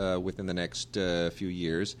Reeves within the next few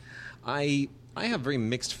years. I have very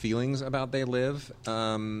mixed feelings about They Live.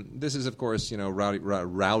 This is, of course,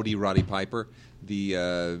 Rowdy Roddy Piper,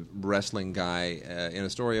 the wrestling guy, in a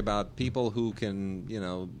story about people who can,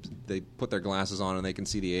 they put their glasses on and they can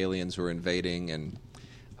see the aliens who are invading, and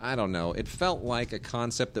I don't know. It felt like a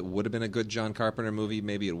concept that would have been a good John Carpenter movie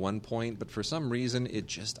maybe at one point, but for some reason it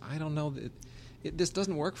just, I don't know. This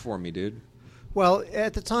doesn't work for me, dude. Well,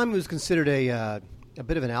 at the time it was considered a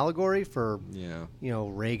bit of an allegory for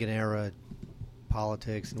Reagan-era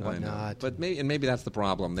politics and whatnot. But maybe that's the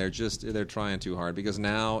problem. They're trying too hard, because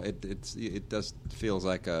now it just feels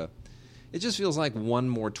like one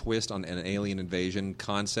more twist on an alien invasion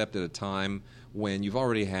concept at a time when you've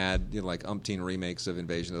already had like umpteen remakes of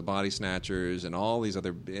Invasion of the Body Snatchers and all these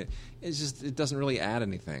other. It doesn't really add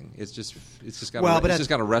anything. It's just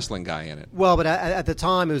got a wrestling guy in it. Well, but at the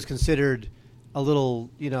time it was considered a little,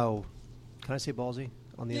 can I say ballsy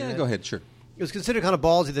on the internet? Yeah, go ahead, sure. It was considered kind of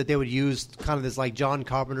ballsy that they would use kind of this like John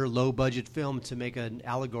Carpenter low-budget film to make an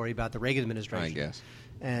allegory about the Reagan administration. I guess.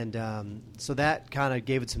 And so that kind of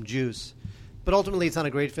gave it some juice. But ultimately it's not a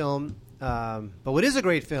great film. But what is a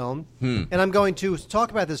great film, and I'm going to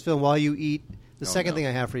talk about this film while you eat the second thing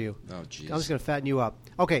I have for you. Oh, jeez. I'm just going to fatten you up.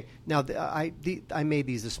 Okay, now I made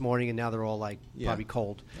these this morning, and now they're all probably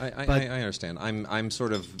cold. I understand. I'm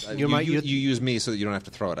sort of you use me so that you don't have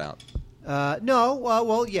to throw it out. No,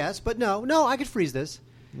 well, yes, but no, I could freeze this,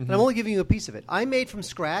 and I'm only giving you a piece of it. I made from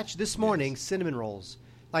scratch this morning cinnamon rolls,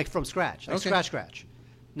 like from scratch, scratch,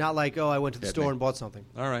 not like I went to the store and bought something.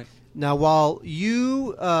 All right. Now, while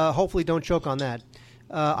you hopefully don't choke on that,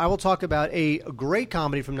 I will talk about a great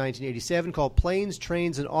comedy from 1987 called Planes,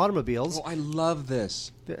 Trains, and Automobiles. Oh, I love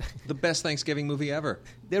this. The best Thanksgiving movie ever.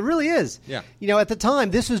 It really is. Yeah. At the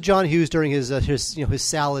time, this was John Hughes during his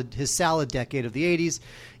salad decade of the 80s,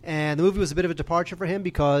 and the movie was a bit of a departure for him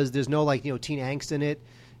because there's no teen angst in it,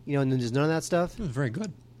 and there's none of that stuff. It was very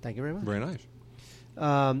good. Thank you very much. Very nice.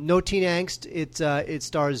 No teen angst. It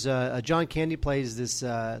stars John Candy plays this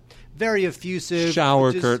very effusive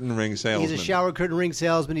Curtain ring salesman. He's a shower curtain ring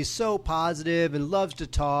salesman. He's so positive and loves to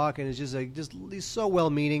talk, and is he's so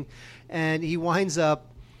well-meaning. And he winds up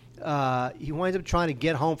trying to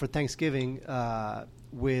get home for Thanksgiving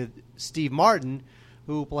with Steve Martin,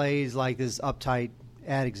 who plays like this uptight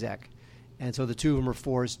ad exec. And so the two of them are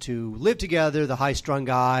forced to live together, the high-strung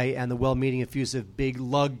guy and the well-meaning, effusive, big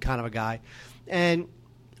lug kind of a guy. And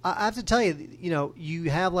I have to tell you, you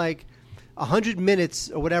have like 100 minutes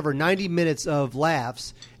or whatever, 90 minutes of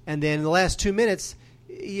laughs, and then in the last 2 minutes,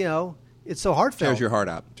 it's so heartfelt. Tears your heart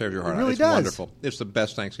out. It really it's does. Wonderful. It's the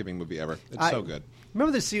best Thanksgiving movie ever. It's so good.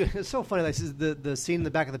 Remember the scene? It's so funny. Like, the scene in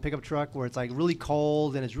the back of the pickup truck where it's like really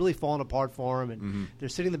cold and it's really falling apart for him, and they're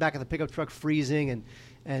sitting in the back of the pickup truck freezing,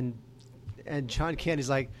 and John Candy's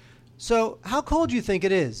like, "So how cold do you think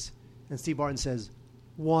it is?" And Steve Martin says,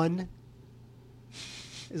 1.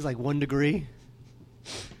 It's like 1 degree.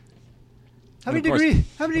 How many degrees?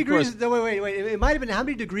 How many degrees? No, wait. It might have been. How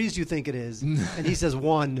many degrees do you think it is? And he says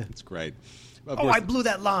 1. It's great. I blew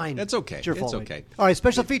that line. That's okay. It's your fault. It's okay. All right,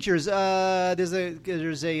 special features. There's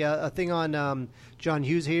a thing on John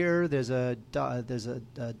Hughes here. There's a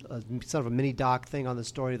sort of a mini doc thing on the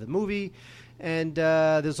story of the movie, and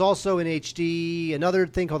there's also in HD another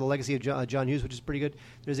thing called The Legacy of John Hughes, which is pretty good.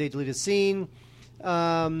 There's a deleted scene.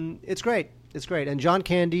 It's great. It's great. And John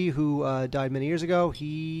Candy, who died many years ago,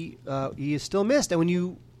 he is still missed. And when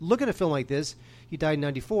you look at a film like this, he died in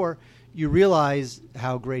 '94. You realize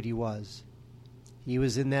how great he was. He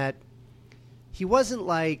was in that. He wasn't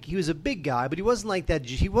like he was a big guy, but he wasn't like that.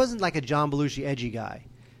 He wasn't like a John Belushi edgy guy.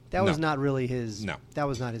 That was not really his. No, that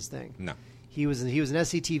was not his thing. No, he was an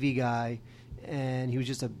SCTV guy, and he was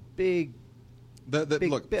just a big.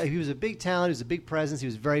 He was a big talent. He was a big presence. He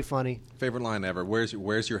was very funny. Favorite line ever.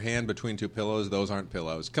 Where's your hand between two pillows? Those aren't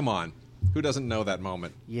pillows. Come on, who doesn't know that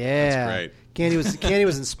moment? Yeah, that's great. Candy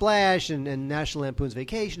was in Splash and National Lampoon's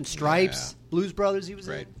Vacation, Stripes, Blues Brothers. He was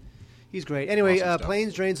great. He's great. Anyway, awesome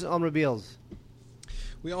Planes, Trains, and Automobiles.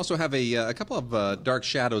 We also have a couple of Dark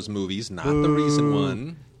Shadows movies, not the recent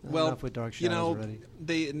one. Well, enough with Dark Shadows already.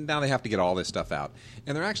 They have to get all this stuff out.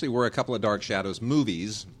 And there actually were a couple of Dark Shadows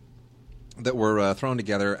movies that were thrown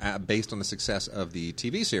together based on the success of the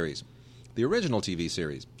TV series, the original TV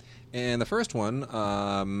series. And the first one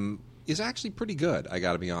is actually pretty good, I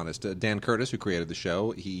got to be honest. Dan Curtis, who created the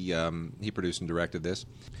show, he produced and directed this.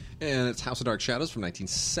 And it's House of Dark Shadows from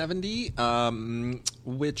 1970,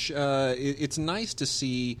 which it's nice to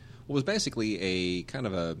see what was basically a kind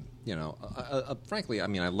of a frankly, I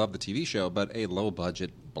mean, I love the TV show, but a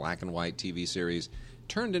low-budget black and white TV series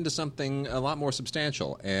turned into something a lot more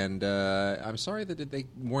substantial. And I'm sorry that they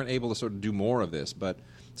weren't able to sort of do more of this, but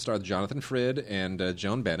it starred Jonathan Frid and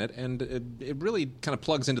Joan Bennett, and it really kind of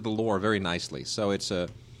plugs into the lore very nicely. So it's a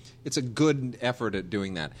good effort at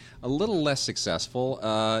doing that. A little less successful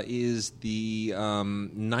is the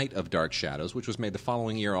Night of Dark Shadows, which was made the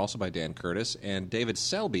following year also by Dan Curtis and David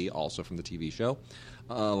Selby, also from the TV show,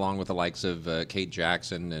 along with the likes of Kate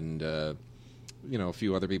Jackson and a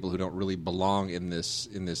few other people who don't really belong in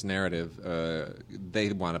this narrative.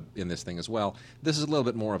 They wound up in this thing as well. This is a little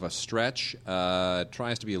bit more of a stretch.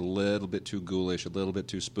 Tries to be a little bit too ghoulish, a little bit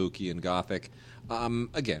too spooky and gothic.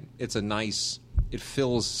 Again, it's a nice. It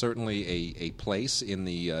fills certainly a place in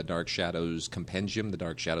the Dark Shadows compendium, the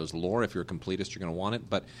Dark Shadows lore. If you're a completist, you're going to want it.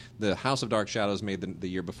 But the House of Dark Shadows made the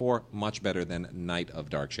year before much better than Night of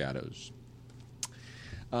Dark Shadows.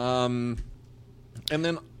 And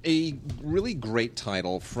then a really great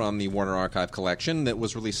title from the Warner Archive collection that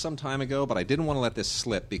was released some time ago, but I didn't want to let this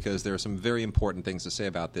slip because there are some very important things to say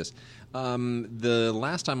about this. The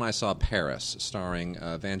last time I saw Paris, starring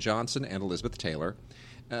Van Johnson and Elizabeth Taylor,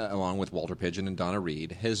 along with Walter Pidgeon and Donna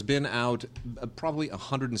Reed, has been out probably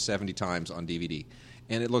 170 times on DVD,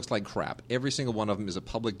 and it looks like crap. Every single one of them is a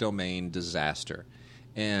public domain disaster.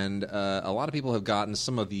 And a lot of people have gotten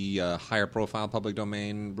some of the higher-profile public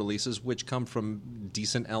domain releases, which come from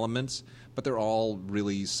decent elements, but they're all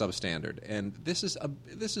really substandard. And this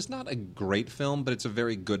is not a great film, but it's a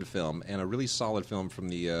very good film and a really solid film from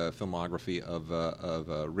the filmography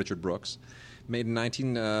of Richard Brooks. made in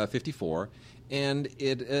 1954. And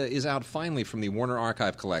it is out finally from the Warner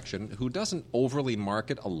Archive Collection, who doesn't overly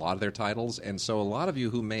market a lot of their titles, and so a lot of you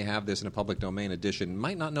who may have this in a public domain edition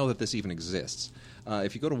might not know that this even exists.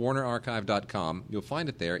 If you go to warnerarchive.com, you'll find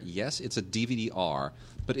it there. Yes, it's a DVD-R,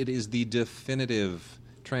 but it is the definitive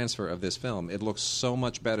transfer of this film. It looks so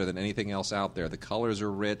much better than anything else out there. The colors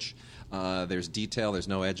are rich. There's detail. There's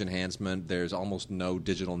no edge enhancement. There's almost no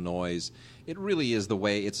digital noise. It really is the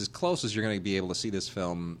way. It's as close as you're going to be able to see this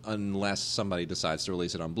film unless somebody decides to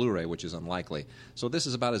release it on Blu-ray, which is unlikely. So this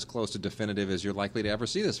is about as close to definitive as you're likely to ever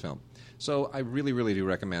see this film. So I really, really do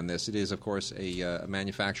recommend this. It is, of course, a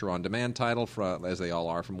manufacturer-on-demand title, as they all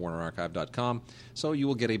are from WarnerArchive.com. So you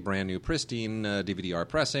will get a brand-new, pristine DVD-R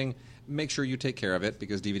pressing. Make sure you take care of it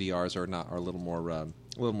because DVD-Rs are a little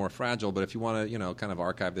more fragile. But if you want to, kind of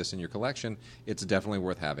archive this in your collection, it's definitely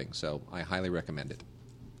worth having. So I highly recommend it.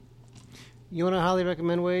 You want to highly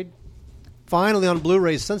recommend, Wade? Finally on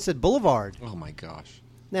Blu-ray, Sunset Boulevard. Oh my gosh!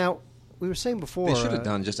 Now we were saying before they should have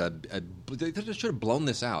done just they should have blown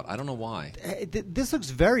this out. I don't know why. This looks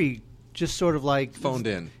very just sort of like phoned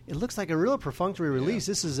in. It looks like a real perfunctory release.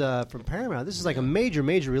 Yeah. This is from Paramount. This is like a major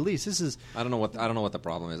release. This is I don't know what the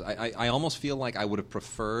problem is. I almost feel like I would have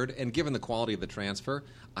preferred, and given the quality of the transfer,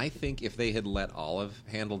 I think if they had let Olive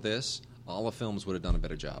handle this, Olive Films would have done a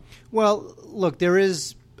better job. Well, look, there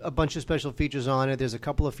is a bunch of special features on it. There's a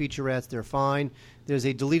couple of featurettes. They're fine. There's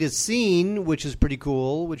a deleted scene, which is pretty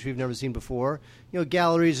cool, which we've never seen before.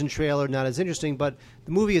 Galleries and trailer, not as interesting, but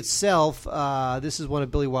the movie itself, this is one of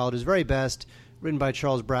Billy Wilder's very best, written by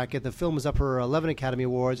Charles Brackett. The film is up for 11 Academy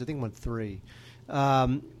Awards. I think won 3.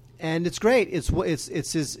 And it's great. It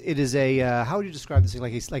is a how would you describe this thing?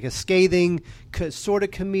 Like a scathing, sort of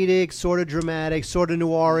comedic, sort of dramatic, sort of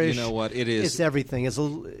noirish. You know what? It is. It's everything.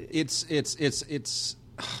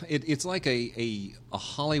 It's like a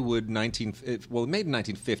Hollywood made in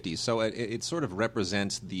 1950s, so it sort of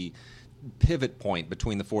represents the pivot point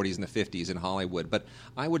between the 40s and the 50s in Hollywood. But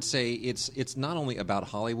I would say it's not only about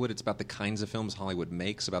Hollywood, it's about the kinds of films Hollywood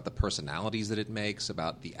makes, about the personalities that it makes,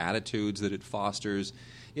 about the attitudes that it fosters.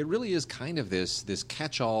 It really is kind of this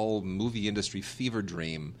catch-all movie industry fever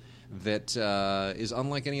dream that is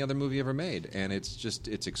unlike any other movie ever made, and it's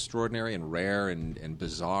extraordinary and rare and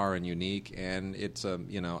bizarre and unique, and it's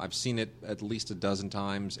I've seen it at least a dozen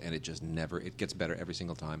times, and it gets better every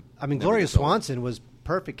single time. I mean, Gloria Swanson was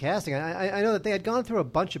perfect casting. I know that they had gone through a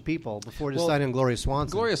bunch of people before deciding on Gloria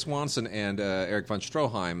Swanson. Gloria Swanson and Eric von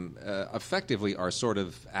Stroheim effectively are sort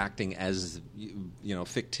of acting as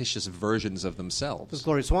fictitious versions of themselves. Because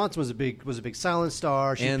Gloria Swanson was a big silent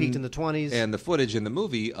star. She peaked in the 20s, and the footage in the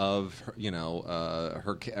movie of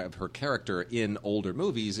her character in older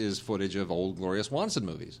movies is footage of old Gloria Swanson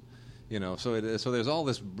movies. So there's all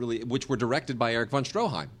this really, which were directed by Eric von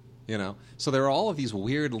Stroheim. So there are all of these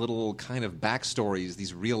weird little kind of backstories,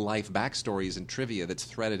 these real life backstories and trivia that's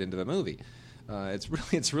threaded into the movie.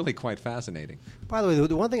 It's really quite fascinating. By the way,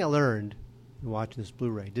 the one thing I learned in watching this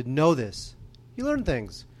Blu-ray, didn't know this. You learn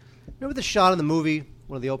things. Remember the shot in the movie,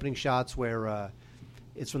 one of the opening shots where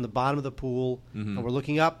it's from the bottom of the pool, and we're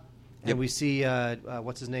looking up, and we see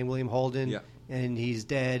what's his name, William Holden, and he's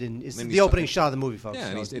dead, and it's the opening shot of the movie, folks.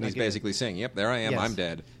 Yeah, so and he's basically saying, "Yep, there I am, Yes. I'm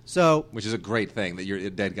dead." So, which is a great thing that you're a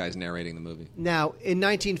dead guy's narrating the movie. Now, in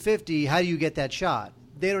 1950, how do you get that shot?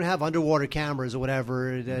 They don't have underwater cameras or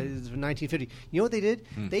whatever. It's 1950. You know what they did?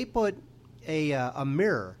 They put a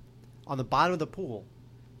mirror on the bottom of the pool,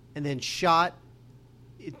 and then shot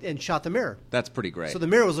the mirror. That's pretty great. So the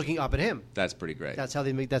mirror was looking up at him. That's pretty great. That's how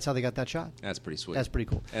they got that shot. That's pretty sweet. That's pretty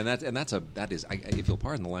cool. And that is if you'll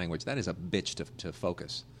pardon the language, that is a bitch to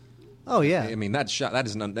focus. Oh yeah. I mean that shot. That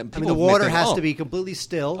is the water has to be completely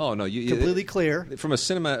still. Oh no, completely clear. From a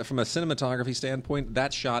cinematography standpoint,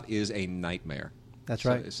 that shot is a nightmare. That's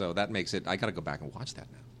right. So that makes it. I got to go back and watch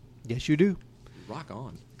that now. Yes, you do. Rock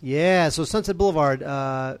on. Yeah. So Sunset Boulevard.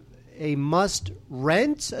 A must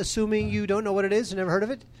rent, assuming you don't know what it is or never heard of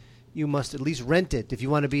it. You must at least rent it if you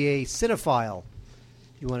want to be a cinephile.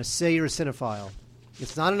 You want to say you're a cinephile.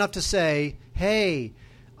 It's not enough to say, hey,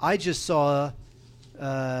 I just saw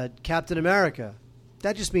Captain America.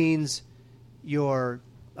 That just means you're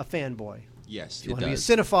a fanboy. Yes, if you want to be a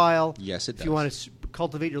cinephile, yes, it does. If you want to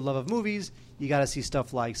cultivate your love of movies, you got to see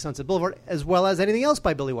stuff like Sunset Boulevard, as well as anything else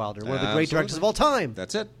by Billy Wilder, one of the great directors of all time.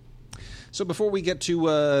 That's it. So before we get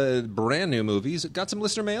to brand new movies, got some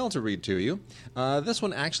listener mail to read to you. This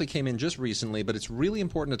one actually came in just recently, but it's really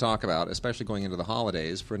important to talk about, especially going into the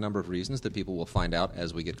holidays, for a number of reasons that people will find out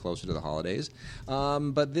as we get closer to the holidays.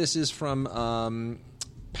 But this is from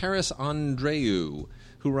Paris Andreu,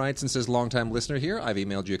 who writes and says, longtime listener here. I've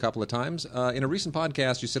emailed you a couple of times. In a recent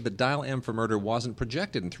podcast, you said that Dial M for Murder wasn't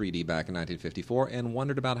projected in 3D back in 1954 and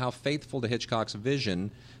wondered about how faithful to Hitchcock's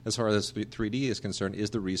vision as far as 3D is concerned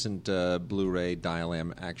is the recent Blu-ray Dial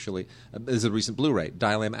M actually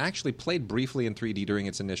Dial M actually played briefly in 3D during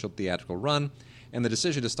its initial theatrical run, and the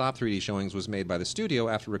decision to stop 3D showings was made by the studio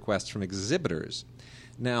after requests from exhibitors.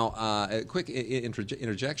 Now, a quick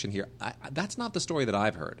interjection here. That's not the story that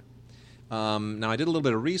I've heard. Now, I did a little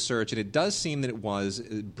bit of research, and it does seem that it was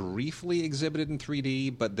briefly exhibited in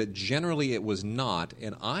 3D, but that generally it was not.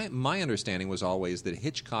 And my understanding was always that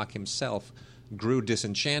Hitchcock himself grew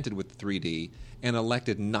disenchanted with 3D and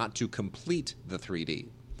elected not to complete the 3D.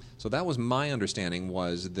 So that was my understanding,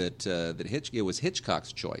 was that it was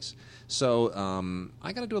Hitchcock's choice. So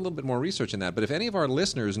I got to do a little bit more research in that. But if any of our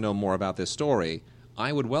listeners know more about this story,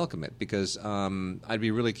 I would welcome it, because I'd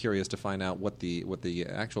be really curious to find out what the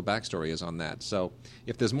actual backstory is on that. So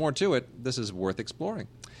if there's more to it, this is worth exploring.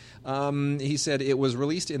 He said it was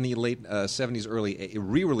released in the late 70s,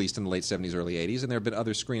 re-released in the late 70s, early 80s, and there have been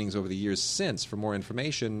other screenings over the years since. For more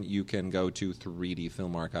information, you can go to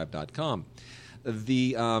 3dfilmarchive.com.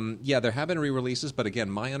 There have been re-releases, but again,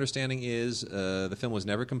 my understanding is the film was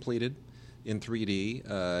never completed in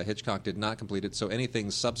 3D. Hitchcock did not complete it, so anything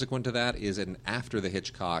subsequent to that is an after the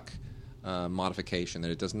Hitchcock modification that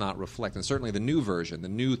it does not reflect. And certainly the new version, the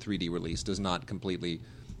new 3D release, does not completely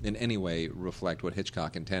in any way reflect what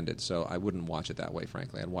Hitchcock intended. So I wouldn't watch it that way,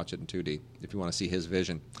 frankly. I'd watch it in 2D if you want to see his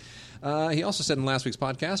vision. He also said in last week's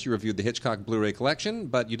podcast you reviewed the Hitchcock Blu-ray collection,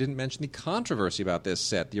 but you didn't mention the controversy about this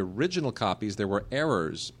set. The original copies, there were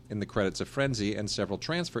errors in the credits of Frenzy and several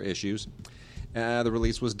transfer issues. The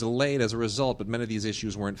release was delayed as a result, but many of these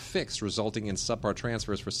issues weren't fixed, resulting in subpar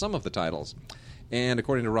transfers for some of the titles. And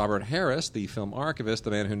according to Robert Harris, the film archivist,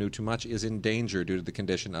 the man who knew too much is in danger due to the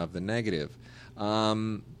condition of the negative.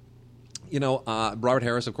 Robert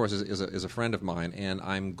Harris, of course, is a friend of mine, and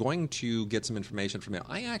I'm going to get some information from him.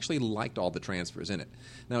 I actually liked all the transfers in it.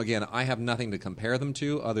 Now, again, I have nothing to compare them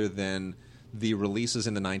to other than the releases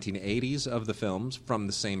in the 1980s of the films from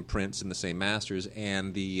the same prints and the same masters,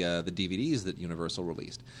 and the DVDs that Universal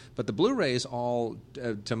released. But the Blu-rays all,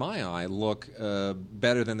 to my eye, look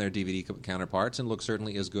better than their DVD counterparts, and look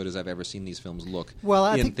certainly as good as I've ever seen these films look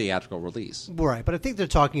in theatrical release. Right, but I think they're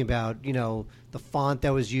talking about, the font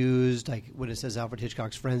that was used, like when it says Alfred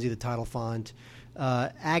Hitchcock's Frenzy, the title font,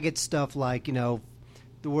 agate stuff like, the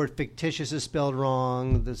word fictitious is spelled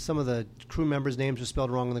wrong, some of the crew members' names are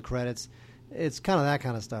spelled wrong in the credits. It's kind of that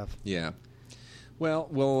kind of stuff. Yeah. Well,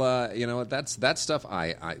 that's stuff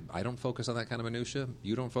I don't focus on that kind of minutia.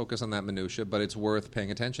 You don't focus on that minutia, but it's worth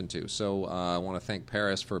paying attention to. So I want to thank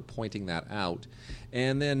Paris for pointing that out.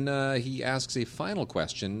 And then he asks a final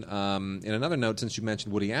question. In another note, since you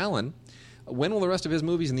mentioned Woody Allen, when will the rest of his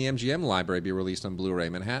movies in the MGM library be released on Blu-ray?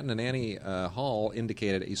 Manhattan and Annie Hall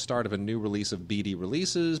indicated a start of a new release of BD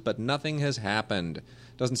releases, but nothing has happened.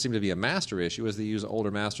 Doesn't seem to be a master issue, as they use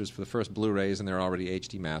older masters for the first Blu-rays, and they're already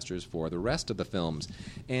HD masters for the rest of the films.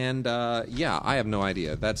 And, I have no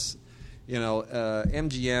idea. That's,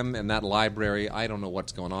 MGM and that library, I don't know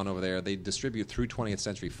what's going on over there. They distribute through 20th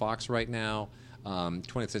Century Fox right now.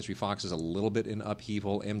 20th Century Fox is a little bit in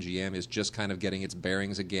upheaval. MGM is just kind of getting its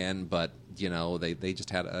bearings again, but they just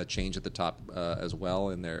had a change at the top as well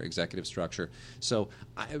in their executive structure. So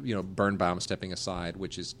Birnbaum stepping aside,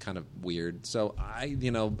 which is kind of weird. So I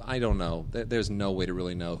don't know. There's no way to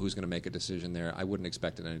really know who's going to make a decision there. I wouldn't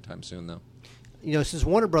expect it anytime soon, though. Since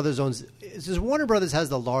Warner Brothers has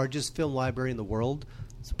the largest film library in the world,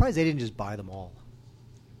 I'm surprised they didn't just buy them all.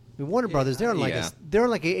 I mean, Warner Brothers, they're on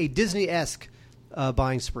like a Disney-esque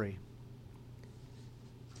buying spree.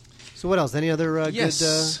 So what else? Any other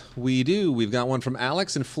yes, we do. We've got one from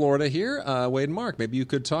Alex in Florida here. Wade and Mark, maybe you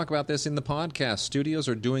could talk about this in the podcast. Studios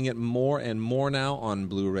are doing it more and more now on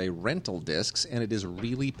Blu-ray rental discs, and it is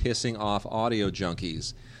really pissing off audio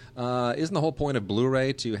junkies. Isn't the whole point of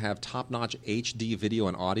Blu-ray to have top-notch HD video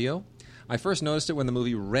and audio? I first noticed it when the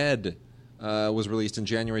movie Red was released in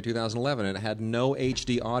January 2011, and it had no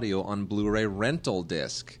HD audio on Blu-ray rental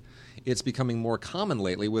disc. It's becoming more common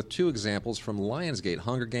lately, with two examples from Lionsgate,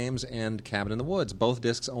 Hunger Games and Cabin in the Woods. Both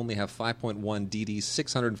discs only have 5.1 DD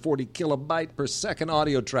 640 kilobyte per second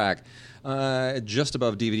audio track, just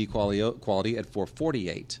above DVD quality at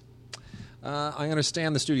 448. I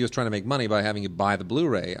understand the studio is trying to make money by having you buy the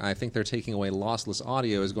Blu-ray. I think they're taking away lossless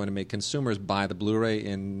audio is going to make consumers buy the Blu-ray.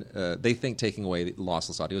 They think taking away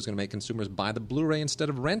lossless audio is going to make consumers buy the Blu-ray instead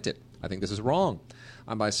of rent it. I think this is wrong.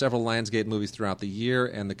 I buy several Lionsgate movies throughout the year,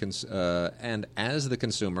 and and as the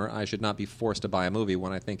consumer, I should not be forced to buy a movie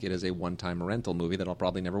when I think it is a one-time rental movie that I'll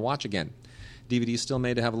probably never watch again. DVD is still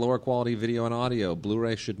made to have lower quality video and audio.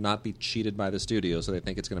 Blu-ray should not be cheated by the studio, so they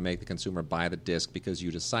think it's going to make the consumer buy the disc because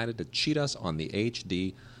you decided to cheat us on the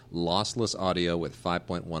HD lossless audio with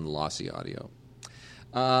 5.1 lossy audio.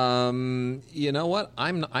 You know what?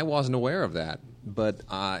 I wasn't aware of that, but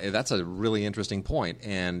that's a really interesting point.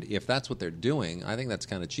 And if that's what they're doing, I think that's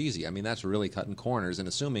kind of cheesy. I mean, that's really cutting corners and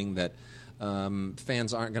assuming that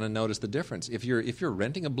fans aren't going to notice the difference. If you're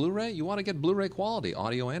renting a Blu-ray, you want to get Blu-ray quality,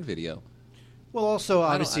 audio and video. Well, also,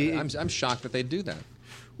 obviously... I'm shocked that they do that.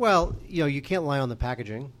 Well, you can't lie on the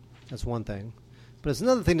packaging. That's one thing. But it's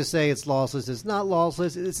another thing to say it's lossless. It's not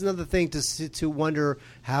lossless. It's another thing to wonder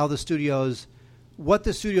what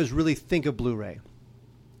the studios really think of Blu-ray.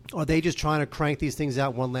 Are they just trying to crank these things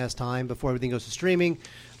out one last time before everything goes to streaming?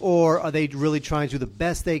 Or are they really trying to do the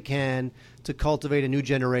best they can to cultivate a new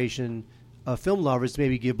generation of film lovers to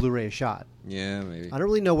maybe give Blu-ray a shot? Yeah, maybe. I don't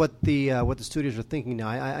really know what the studios are thinking now.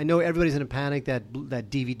 I know everybody's in a panic that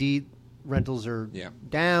DVD rentals are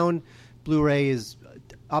down. Blu-ray is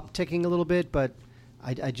upticking a little bit, but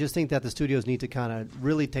I just think that the studios need to kind of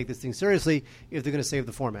really take this thing seriously if they're going to save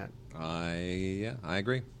the format. I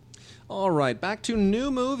agree. All right, back to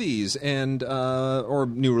new movies and or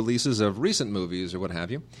new releases of recent movies or what have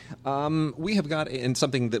you. We have got in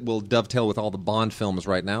something that will dovetail with all the Bond films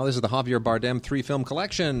right now. This is the Javier Bardem 3-film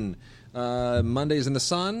collection. Mondays in the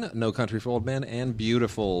Sun, No Country for Old Men, and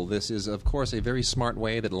Beautiful. This is, of course, a very smart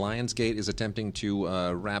way that Lionsgate is attempting to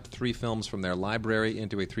wrap 3 films from their library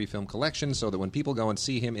into a 3-film collection so that when people go and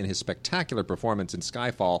see him in his spectacular performance in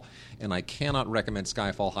Skyfall, and I cannot recommend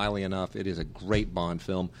Skyfall highly enough, it is a great Bond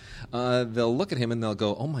film, they'll look at him and they'll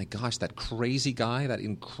go, oh my gosh, that crazy guy, that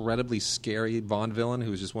incredibly scary Bond villain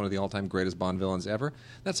who's just one of the all-time greatest Bond villains ever,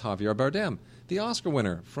 that's Javier Bardem. The Oscar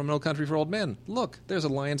winner from No Country for Old Men. Look, there's a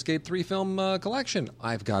Lionsgate 3-film collection.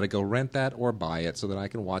 I've got to go rent that or buy it so that I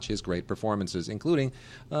can watch his great performances, including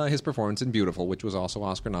his performance in Beautiful, which was also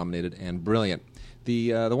Oscar-nominated and brilliant.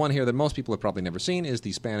 The one here that most people have probably never seen is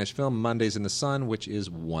the Spanish film Mondays in the Sun, which is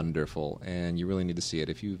wonderful, and you really need to see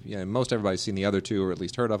it. Most everybody's seen the other two or at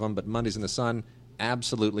least heard of them, but Mondays in the Sun,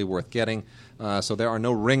 absolutely worth getting. So there are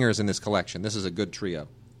no ringers in this collection. This is a good trio.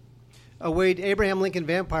 Wade, Abraham Lincoln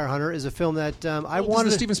Vampire Hunter is a film that I wanted.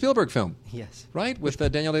 This is the Steven Spielberg film. Yes. Right? With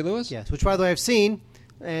Daniel Day-Lewis? Yes, which, by the way, I've seen,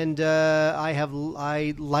 and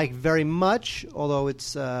I like very much, although it's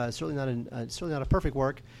certainly not a perfect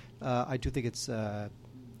work. I do think it's got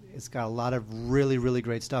a lot of really, really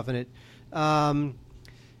great stuff in it.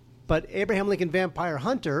 But Abraham Lincoln Vampire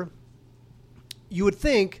Hunter, you would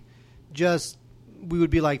think we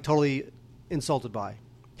would be like totally insulted by.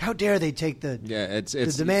 How dare they take the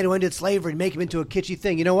man who ended slavery and make him into a kitschy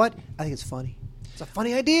thing? You know what? I think it's funny. It's a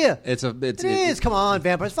funny idea. It is. Come on,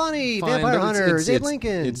 Vampire's funny. Fine, Vampire Hunter, Abe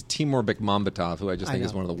Lincoln. It's Timur Bekmambetov, who I just think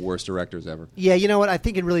is one of the worst directors ever. Yeah, you know what? I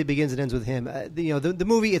think it really begins and ends with him. The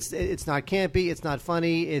movie, it's not campy. It's not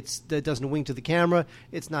funny. It doesn't wink to the camera.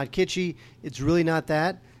 It's not kitschy. It's really not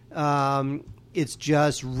that. It's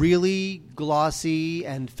just really glossy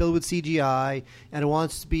and filled with CGI, and it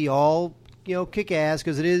wants to be all kick ass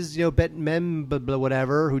because it is Bet Mem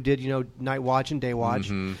whatever who did Night Watch and Day Watch,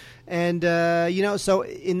 and so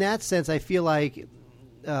in that sense I feel like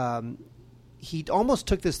he almost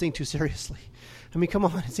took this thing too seriously. I mean, come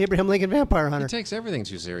on, it's Abraham Lincoln Vampire Hunter. He takes everything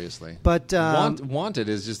too seriously. But Wanted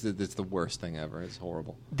is just it's the worst thing ever. It's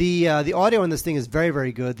horrible. The audio on this thing is very,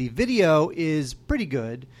 very good. The video is pretty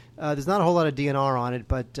good. There's not a whole lot of DNR on it,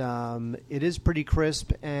 but it is pretty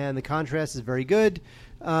crisp, and the contrast is very good.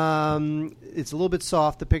 It's a little bit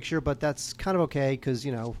soft, the picture, but that's kind of okay because,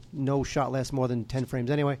 no shot lasts more than 10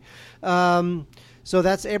 frames anyway. So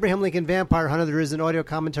that's Abraham Lincoln Vampire Hunter. There is an audio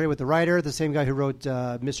commentary with the writer, the same guy who wrote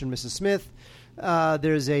Mr. and Mrs. Smith.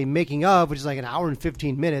 There's a making of, which is like an hour and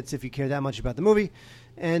 15 minutes if you care that much about the movie,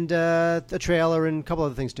 and a trailer and a couple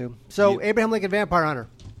other things too. So Abraham Lincoln Vampire Hunter.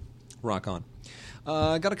 Rock on.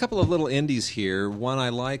 Got a couple of little indies here. One I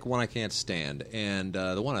like, one I can't stand. And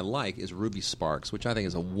the one I like is Ruby Sparks, which I think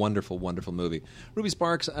is a wonderful, wonderful movie. Ruby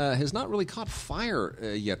Sparks has not really caught fire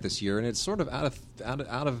yet this year, and it's sort of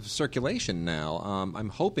out of circulation now. I'm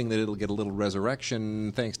hoping that it'll get a little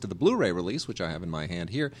resurrection thanks to the Blu-ray release, which I have in my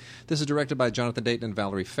hand here. This is directed by Jonathan Dayton and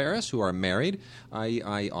Valerie Ferris, who are married.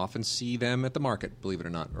 I often see them at the market, believe it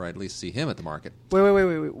or not, or I at least see him at the market.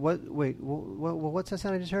 Wait. What's that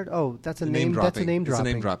sound I just heard? Oh, that's a name. That's a name dropping. It's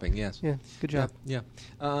a name dropping, yes. Yeah, good job. Yeah.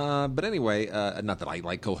 But anyway, not that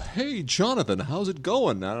I go, hey, Jonathan, how's it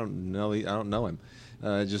going? I don't know him.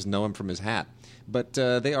 Just know him from his hat. But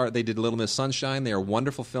they did Little Miss Sunshine. They are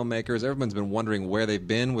wonderful filmmakers. Everyone's been wondering where they've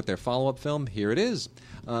been with their follow-up film. Here it is.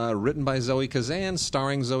 Written by Zoe Kazan,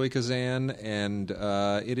 starring Zoe Kazan, and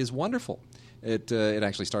it is wonderful. It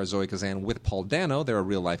actually stars Zoe Kazan with Paul Dano. They're a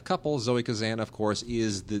real-life couple. Zoe Kazan, of course,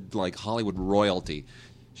 is the Hollywood royalty.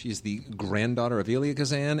 She's the granddaughter of Elia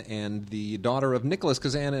Kazan and the daughter of Nicholas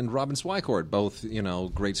Kazan and Robin Swycord, both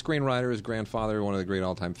great screenwriters. Grandfather, one of the great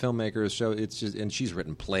all-time filmmakers. So and she's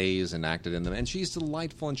written plays and acted in them, and she's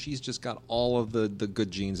delightful, and she's just got all of the good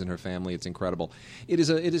genes in her family. It's incredible. It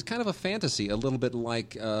is kind of a fantasy, a little bit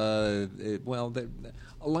like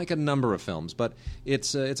like a number of films, but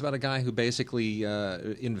it's about a guy who basically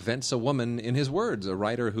invents a woman in his words, a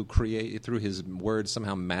writer who through his words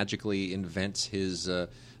somehow magically invents his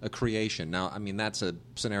a creation. Now, I mean, that's a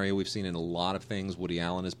scenario we've seen in a lot of things. Woody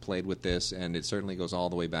Allen has played with this, and it certainly goes all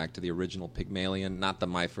the way back to the original Pygmalion, not the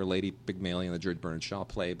My Fair Lady Pygmalion, the George Bernard Shaw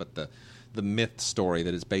play, but the myth story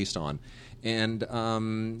that it's based on. And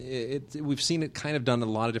we've seen it kind of done in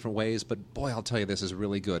a lot of different ways, but boy, I'll tell you, this is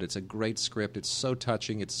really good. It's a great script. It's so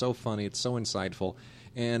touching. It's so funny. It's so insightful.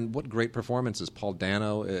 And what great performances. Paul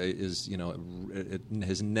Dano it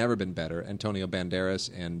has never been better. Antonio Banderas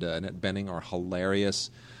and Annette Bening are hilarious.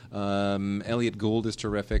 Elliot Gould is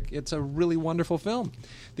terrific. It's a really wonderful film.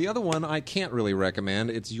 The other one I can't really recommend.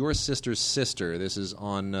 It's Your Sister's Sister. This is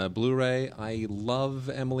on Blu-ray. I love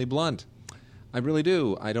Emily Blunt. I really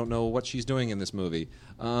do. I don't know what she's doing in this movie.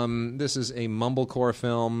 This is a mumblecore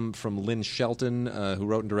film from Lynn Shelton, who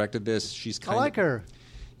wrote and directed this. I like her.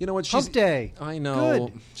 You know what? Hump Day. I know.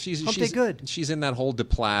 Good. Hump Day good. She's in that whole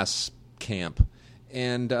Duplass camp.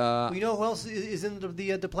 And you know who else is in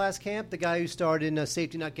the Duplass camp? The guy who starred in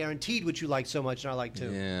Safety Not Guaranteed, which you like so much, and I like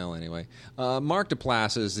too. Yeah, well, anyway. Mark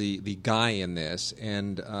Duplass is the guy in this,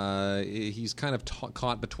 and he's kind of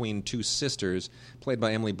caught between two sisters, played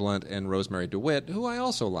by Emily Blunt and Rosemary DeWitt, who I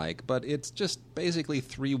also like, but it's just basically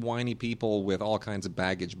three whiny people with all kinds of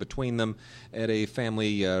baggage between them at a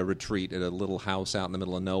family retreat at a little house out in the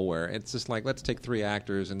middle of nowhere. It's just like, let's take three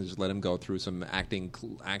actors and just let them go through some acting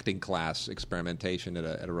class experimentation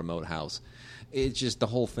at a remote house. It's just, the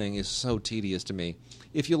whole thing is so tedious to me.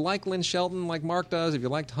 If you like Lynn Shelton like Mark does, if you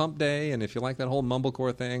liked Hump Day, and if you like that whole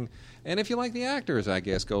mumblecore thing, and if you like the actors, I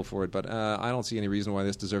guess go for it. But I don't see any reason why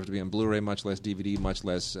this deserves to be on Blu-ray, much less DVD, much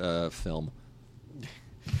less film.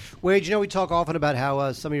 Wade, we talk often about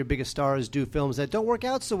how some of your biggest stars do films that don't work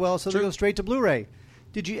out so well, so they go straight to Blu-ray.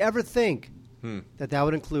 Did you ever think that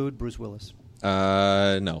would include Bruce Willis?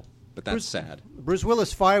 No. But that's sad. Bruce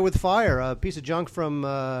Willis, Fire with Fire, a piece of junk from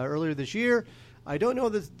earlier this year. I don't know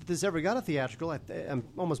that this ever got a theatrical. I'm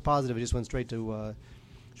almost positive it just went straight to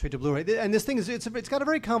Blu-ray. And this thing it's got a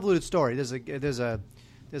very convoluted story. There's a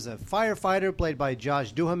firefighter played by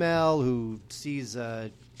Josh Duhamel who sees a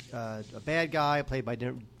bad guy played by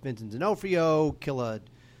Vincent D'Onofrio kill a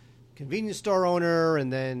convenience store owner,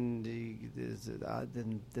 and then the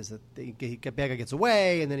bad guy gets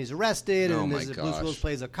away, and then he's arrested, and Bruce Willis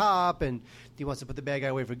plays a cop, and he wants to put the bad guy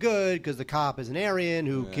away for good because the cop is an Aryan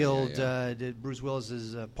who killed Bruce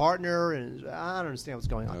Willis's partner, and I don't understand what's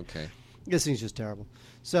going on. Okay, this thing's just terrible.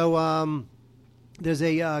 So there's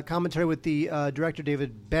a commentary with the director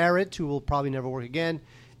David Barrett, who will probably never work again,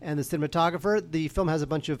 and the cinematographer. The film has a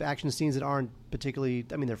bunch of action scenes that aren't particularly,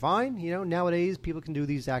 I mean, they're fine. Nowadays people can do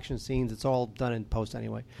these action scenes. It's all done in post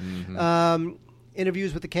anyway. Mm-hmm.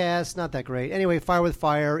 Interviews with the cast, not that great. Anyway, Fire with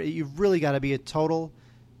Fire, you've really got to be a total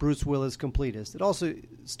Bruce Willis completist. It also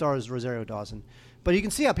stars Rosario Dawson. But you can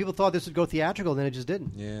see how people thought this would go theatrical, and then it just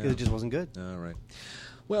didn't. Yeah. Because it just wasn't good. All right.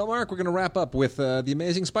 Well, Mark, we're going to wrap up with The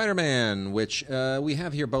Amazing Spider-Man, which we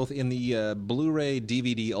have here both in the Blu-ray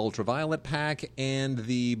DVD Ultraviolet pack and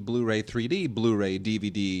the Blu-ray 3D Blu-ray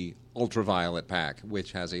DVD Ultraviolet pack,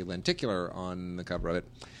 which has a lenticular on the cover of it.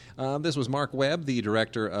 This was Mark Webb, the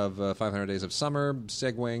director of 500 Days of Summer,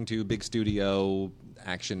 segueing to big studio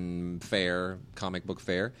action fair, comic book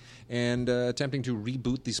fair, and attempting to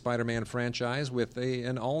reboot the Spider-Man franchise with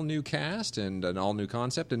an all-new cast and an all-new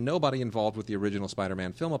concept, and nobody involved with the original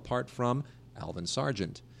Spider-Man film apart from Alvin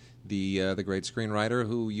Sargent, the great screenwriter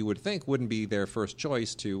who you would think wouldn't be their first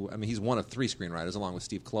choice to... I mean, he's one of three screenwriters, along with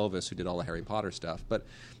Steve Kloves, who did all the Harry Potter stuff, but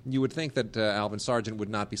you would think that Alvin Sargent would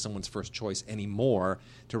not be someone's first choice anymore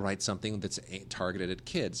to write something that's targeted at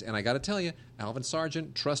kids. And I got to tell you, Alvin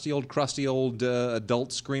Sargent, crusty old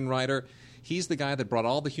adult screenwriter, he's the guy that brought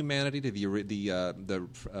all the humanity to the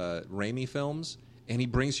Raimi films, and he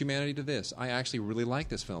brings humanity to this. I actually really like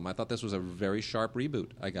this film. I thought this was a very sharp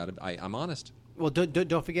reboot. I'm honest. Well,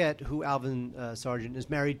 don't forget who Alvin Sargent is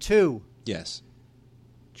married to. Yes.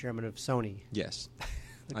 Chairman of Sony. Yes.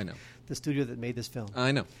 I know. the studio that made this film.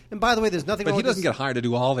 I know. And by the way, there's nothing But wrong he with doesn't this. get hired to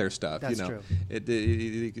do all their stuff. That's you know? true. It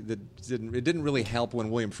didn't really help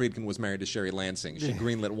when William Friedkin was married to Sherry Lansing. She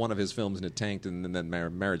greenlit one of his films and it tanked, and then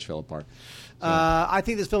marriage fell apart. So. I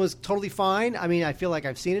think this film is totally fine. I mean, I feel like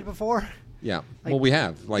I've seen it before. Yeah, Like, well, we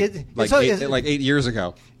have it's 8 years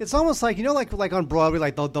ago. It's almost like like on Broadway,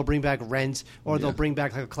 like they'll bring back Rent, or they'll Yeah. bring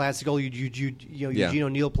back like a classical Yeah. Eugene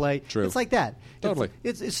O'Neill play. True. It's like that. Totally.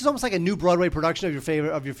 It's just almost like a new Broadway production of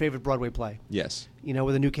your favorite Broadway play. Yes.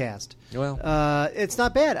 With a new cast. Well. It's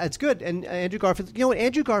not bad. It's good. And Andrew Garfield.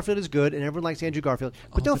 Andrew Garfield is good, and everyone likes Andrew Garfield.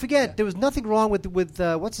 But don't forget, there was nothing wrong with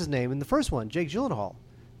what's his name in the first one, Jake Gyllenhaal.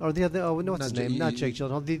 Or the other, what's his name? Not Jake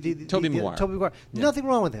Gyllenhaal. Tobey Maguire. Tobey Maguire. Yeah. Nothing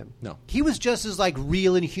wrong with him. No. He was just as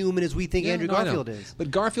real and human as we think Andrew I know. Garfield is. But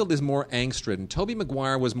Garfield is more angst-ridden. Tobey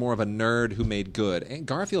Maguire was more of a nerd who made good. And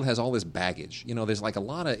Garfield has all this baggage. There's like a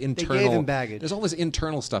lot of internal... They gave him baggage. There's all this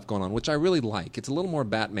internal stuff going on, which I really like. It's a little more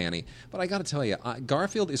Batman-y. But I got to tell you,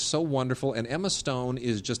 Garfield is so wonderful, and Emma Stone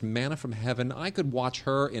is just manna from heaven. I could watch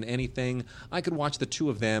her in anything. I could watch the two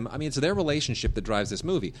of them. I mean, it's their relationship that drives this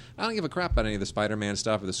movie. I don't give a crap about any of the Spider-Man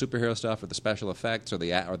stuff or the superhero stuff or the special effects or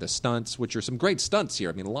the stunts, which are some great stunts here.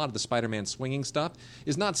 I mean, a lot of the Spider-Man swinging stuff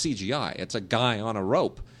is not CGI. It's a guy on a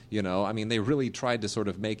rope. I mean, they really tried to sort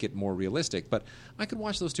of make it more realistic. But I could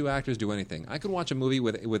watch those two actors do anything. I could watch a movie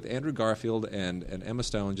with Andrew Garfield and Emma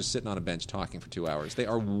Stone just sitting on a bench talking for 2 hours. They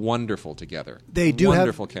are wonderful together. They do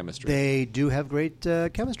wonderful have chemistry. They do have great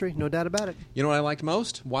chemistry, no doubt about it. You know what I liked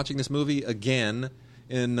most? Watching this movie again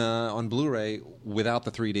on Blu-ray without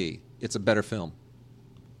the 3D. It's a better film.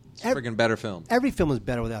 It's a friggin' better film. Every film is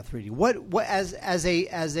better without 3D. What as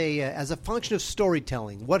a function of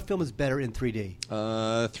storytelling, what film is better in 3D?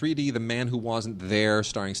 3D, The Man Who Wasn't There,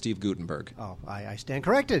 starring Steve Guttenberg. Oh, I stand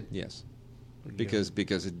corrected. Yes. Because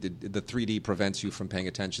the 3D prevents you from paying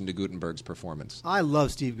attention to Guttenberg's performance. I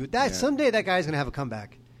love Steve Guttenberg. Someday that guy's going to have a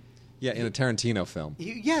comeback. Yeah, in a Tarantino film.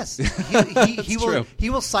 Yes. He will. true. He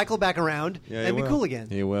will cycle back around and be cool again.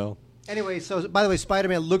 He will. Anyway, so by the way,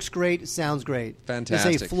 Spider-Man looks great, sounds great.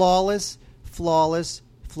 Fantastic. It's a flawless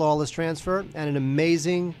transfer and an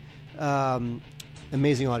amazing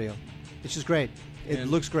audio. It's just great. It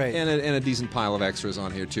looks great. And a decent pile of extras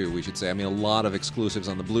on here, too, we should say. I mean, a lot of exclusives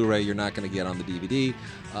on the Blu-ray you're not going to get on the DVD,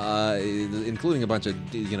 including a bunch of,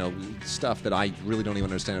 stuff that I really don't even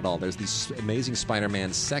understand at all. There's the Amazing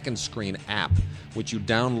Spider-Man second screen app, which you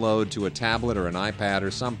download to a tablet or an iPad or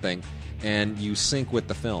something, and you sync with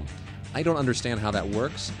the film. I don't understand how that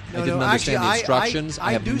works. I didn't understand the instructions.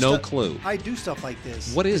 I have no clue. I do stuff like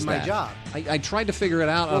this. What is in that? my job. I tried to figure it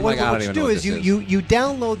out, and Well, I'm like, I don't even know what what you this do is. is you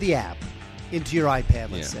download the app into your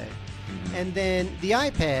iPad, let's Yeah. say, and then the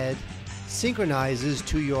iPad synchronizes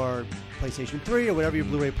to your PlayStation 3 or whatever your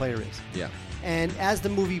Blu-ray player is. Yeah. And as the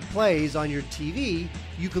movie plays on your TV,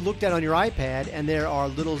 you can look down on your iPad, and there are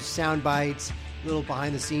little sound bites, little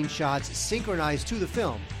behind-the-scenes shots synchronized to the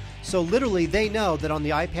film. So literally, they know that on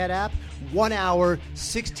the iPad app, 1 hour,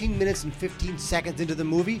 16 minutes, and 15 seconds into the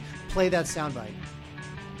movie, play that soundbite.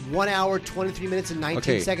 1 hour, 23 minutes, and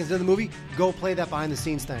 19 seconds into the movie, go play that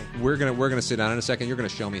behind-the-scenes thing. We're gonna sit down in a second. You're gonna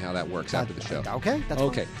show me how that works after the show. Okay, that's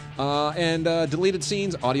okay. And deleted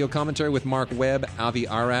scenes, audio commentary with Mark Webb, Avi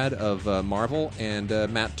Arad of Marvel, and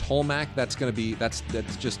Matt Tolmack. That's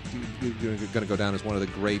just gonna go down as one of the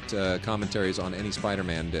great commentaries on any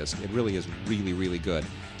Spider-Man disc. It really is really, really good.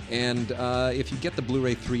 And if you get the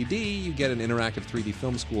Blu-ray 3D, you get an interactive 3D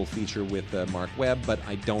film school feature with Mark Webb, but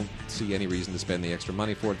I don't see any reason to spend the extra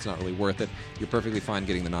money for it. It's not really worth it. You're perfectly fine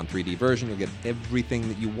getting the non-3D version. You'll get everything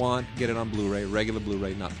that you want. Get it on Blu-ray, regular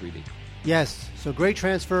Blu-ray, not 3D. Yes, so great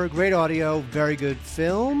transfer, great audio, very good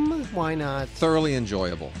film. Why not? Thoroughly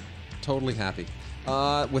enjoyable. Totally happy.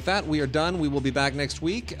 With that, we are done. We will be back next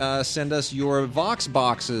week. Send us your Vox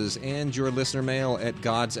boxes and your listener mail at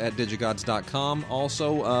gods@digigods.com.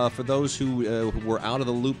 Also, for those who were out of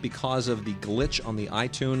the loop because of the glitch on the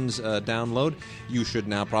iTunes download, you should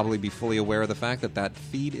now probably be fully aware of the fact that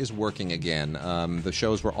feed is working again. The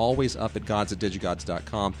shows were always up at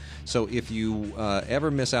gods@digigods.com. So if you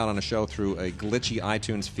ever miss out on a show through a glitchy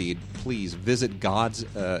iTunes feed, please visit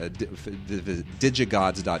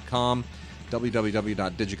digigods.com.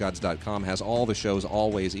 www.digigods.com has all the shows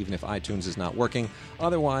always, even if iTunes is not working.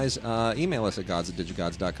 Otherwise, email us at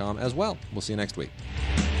gods@digigods.com as well. We'll see you next week.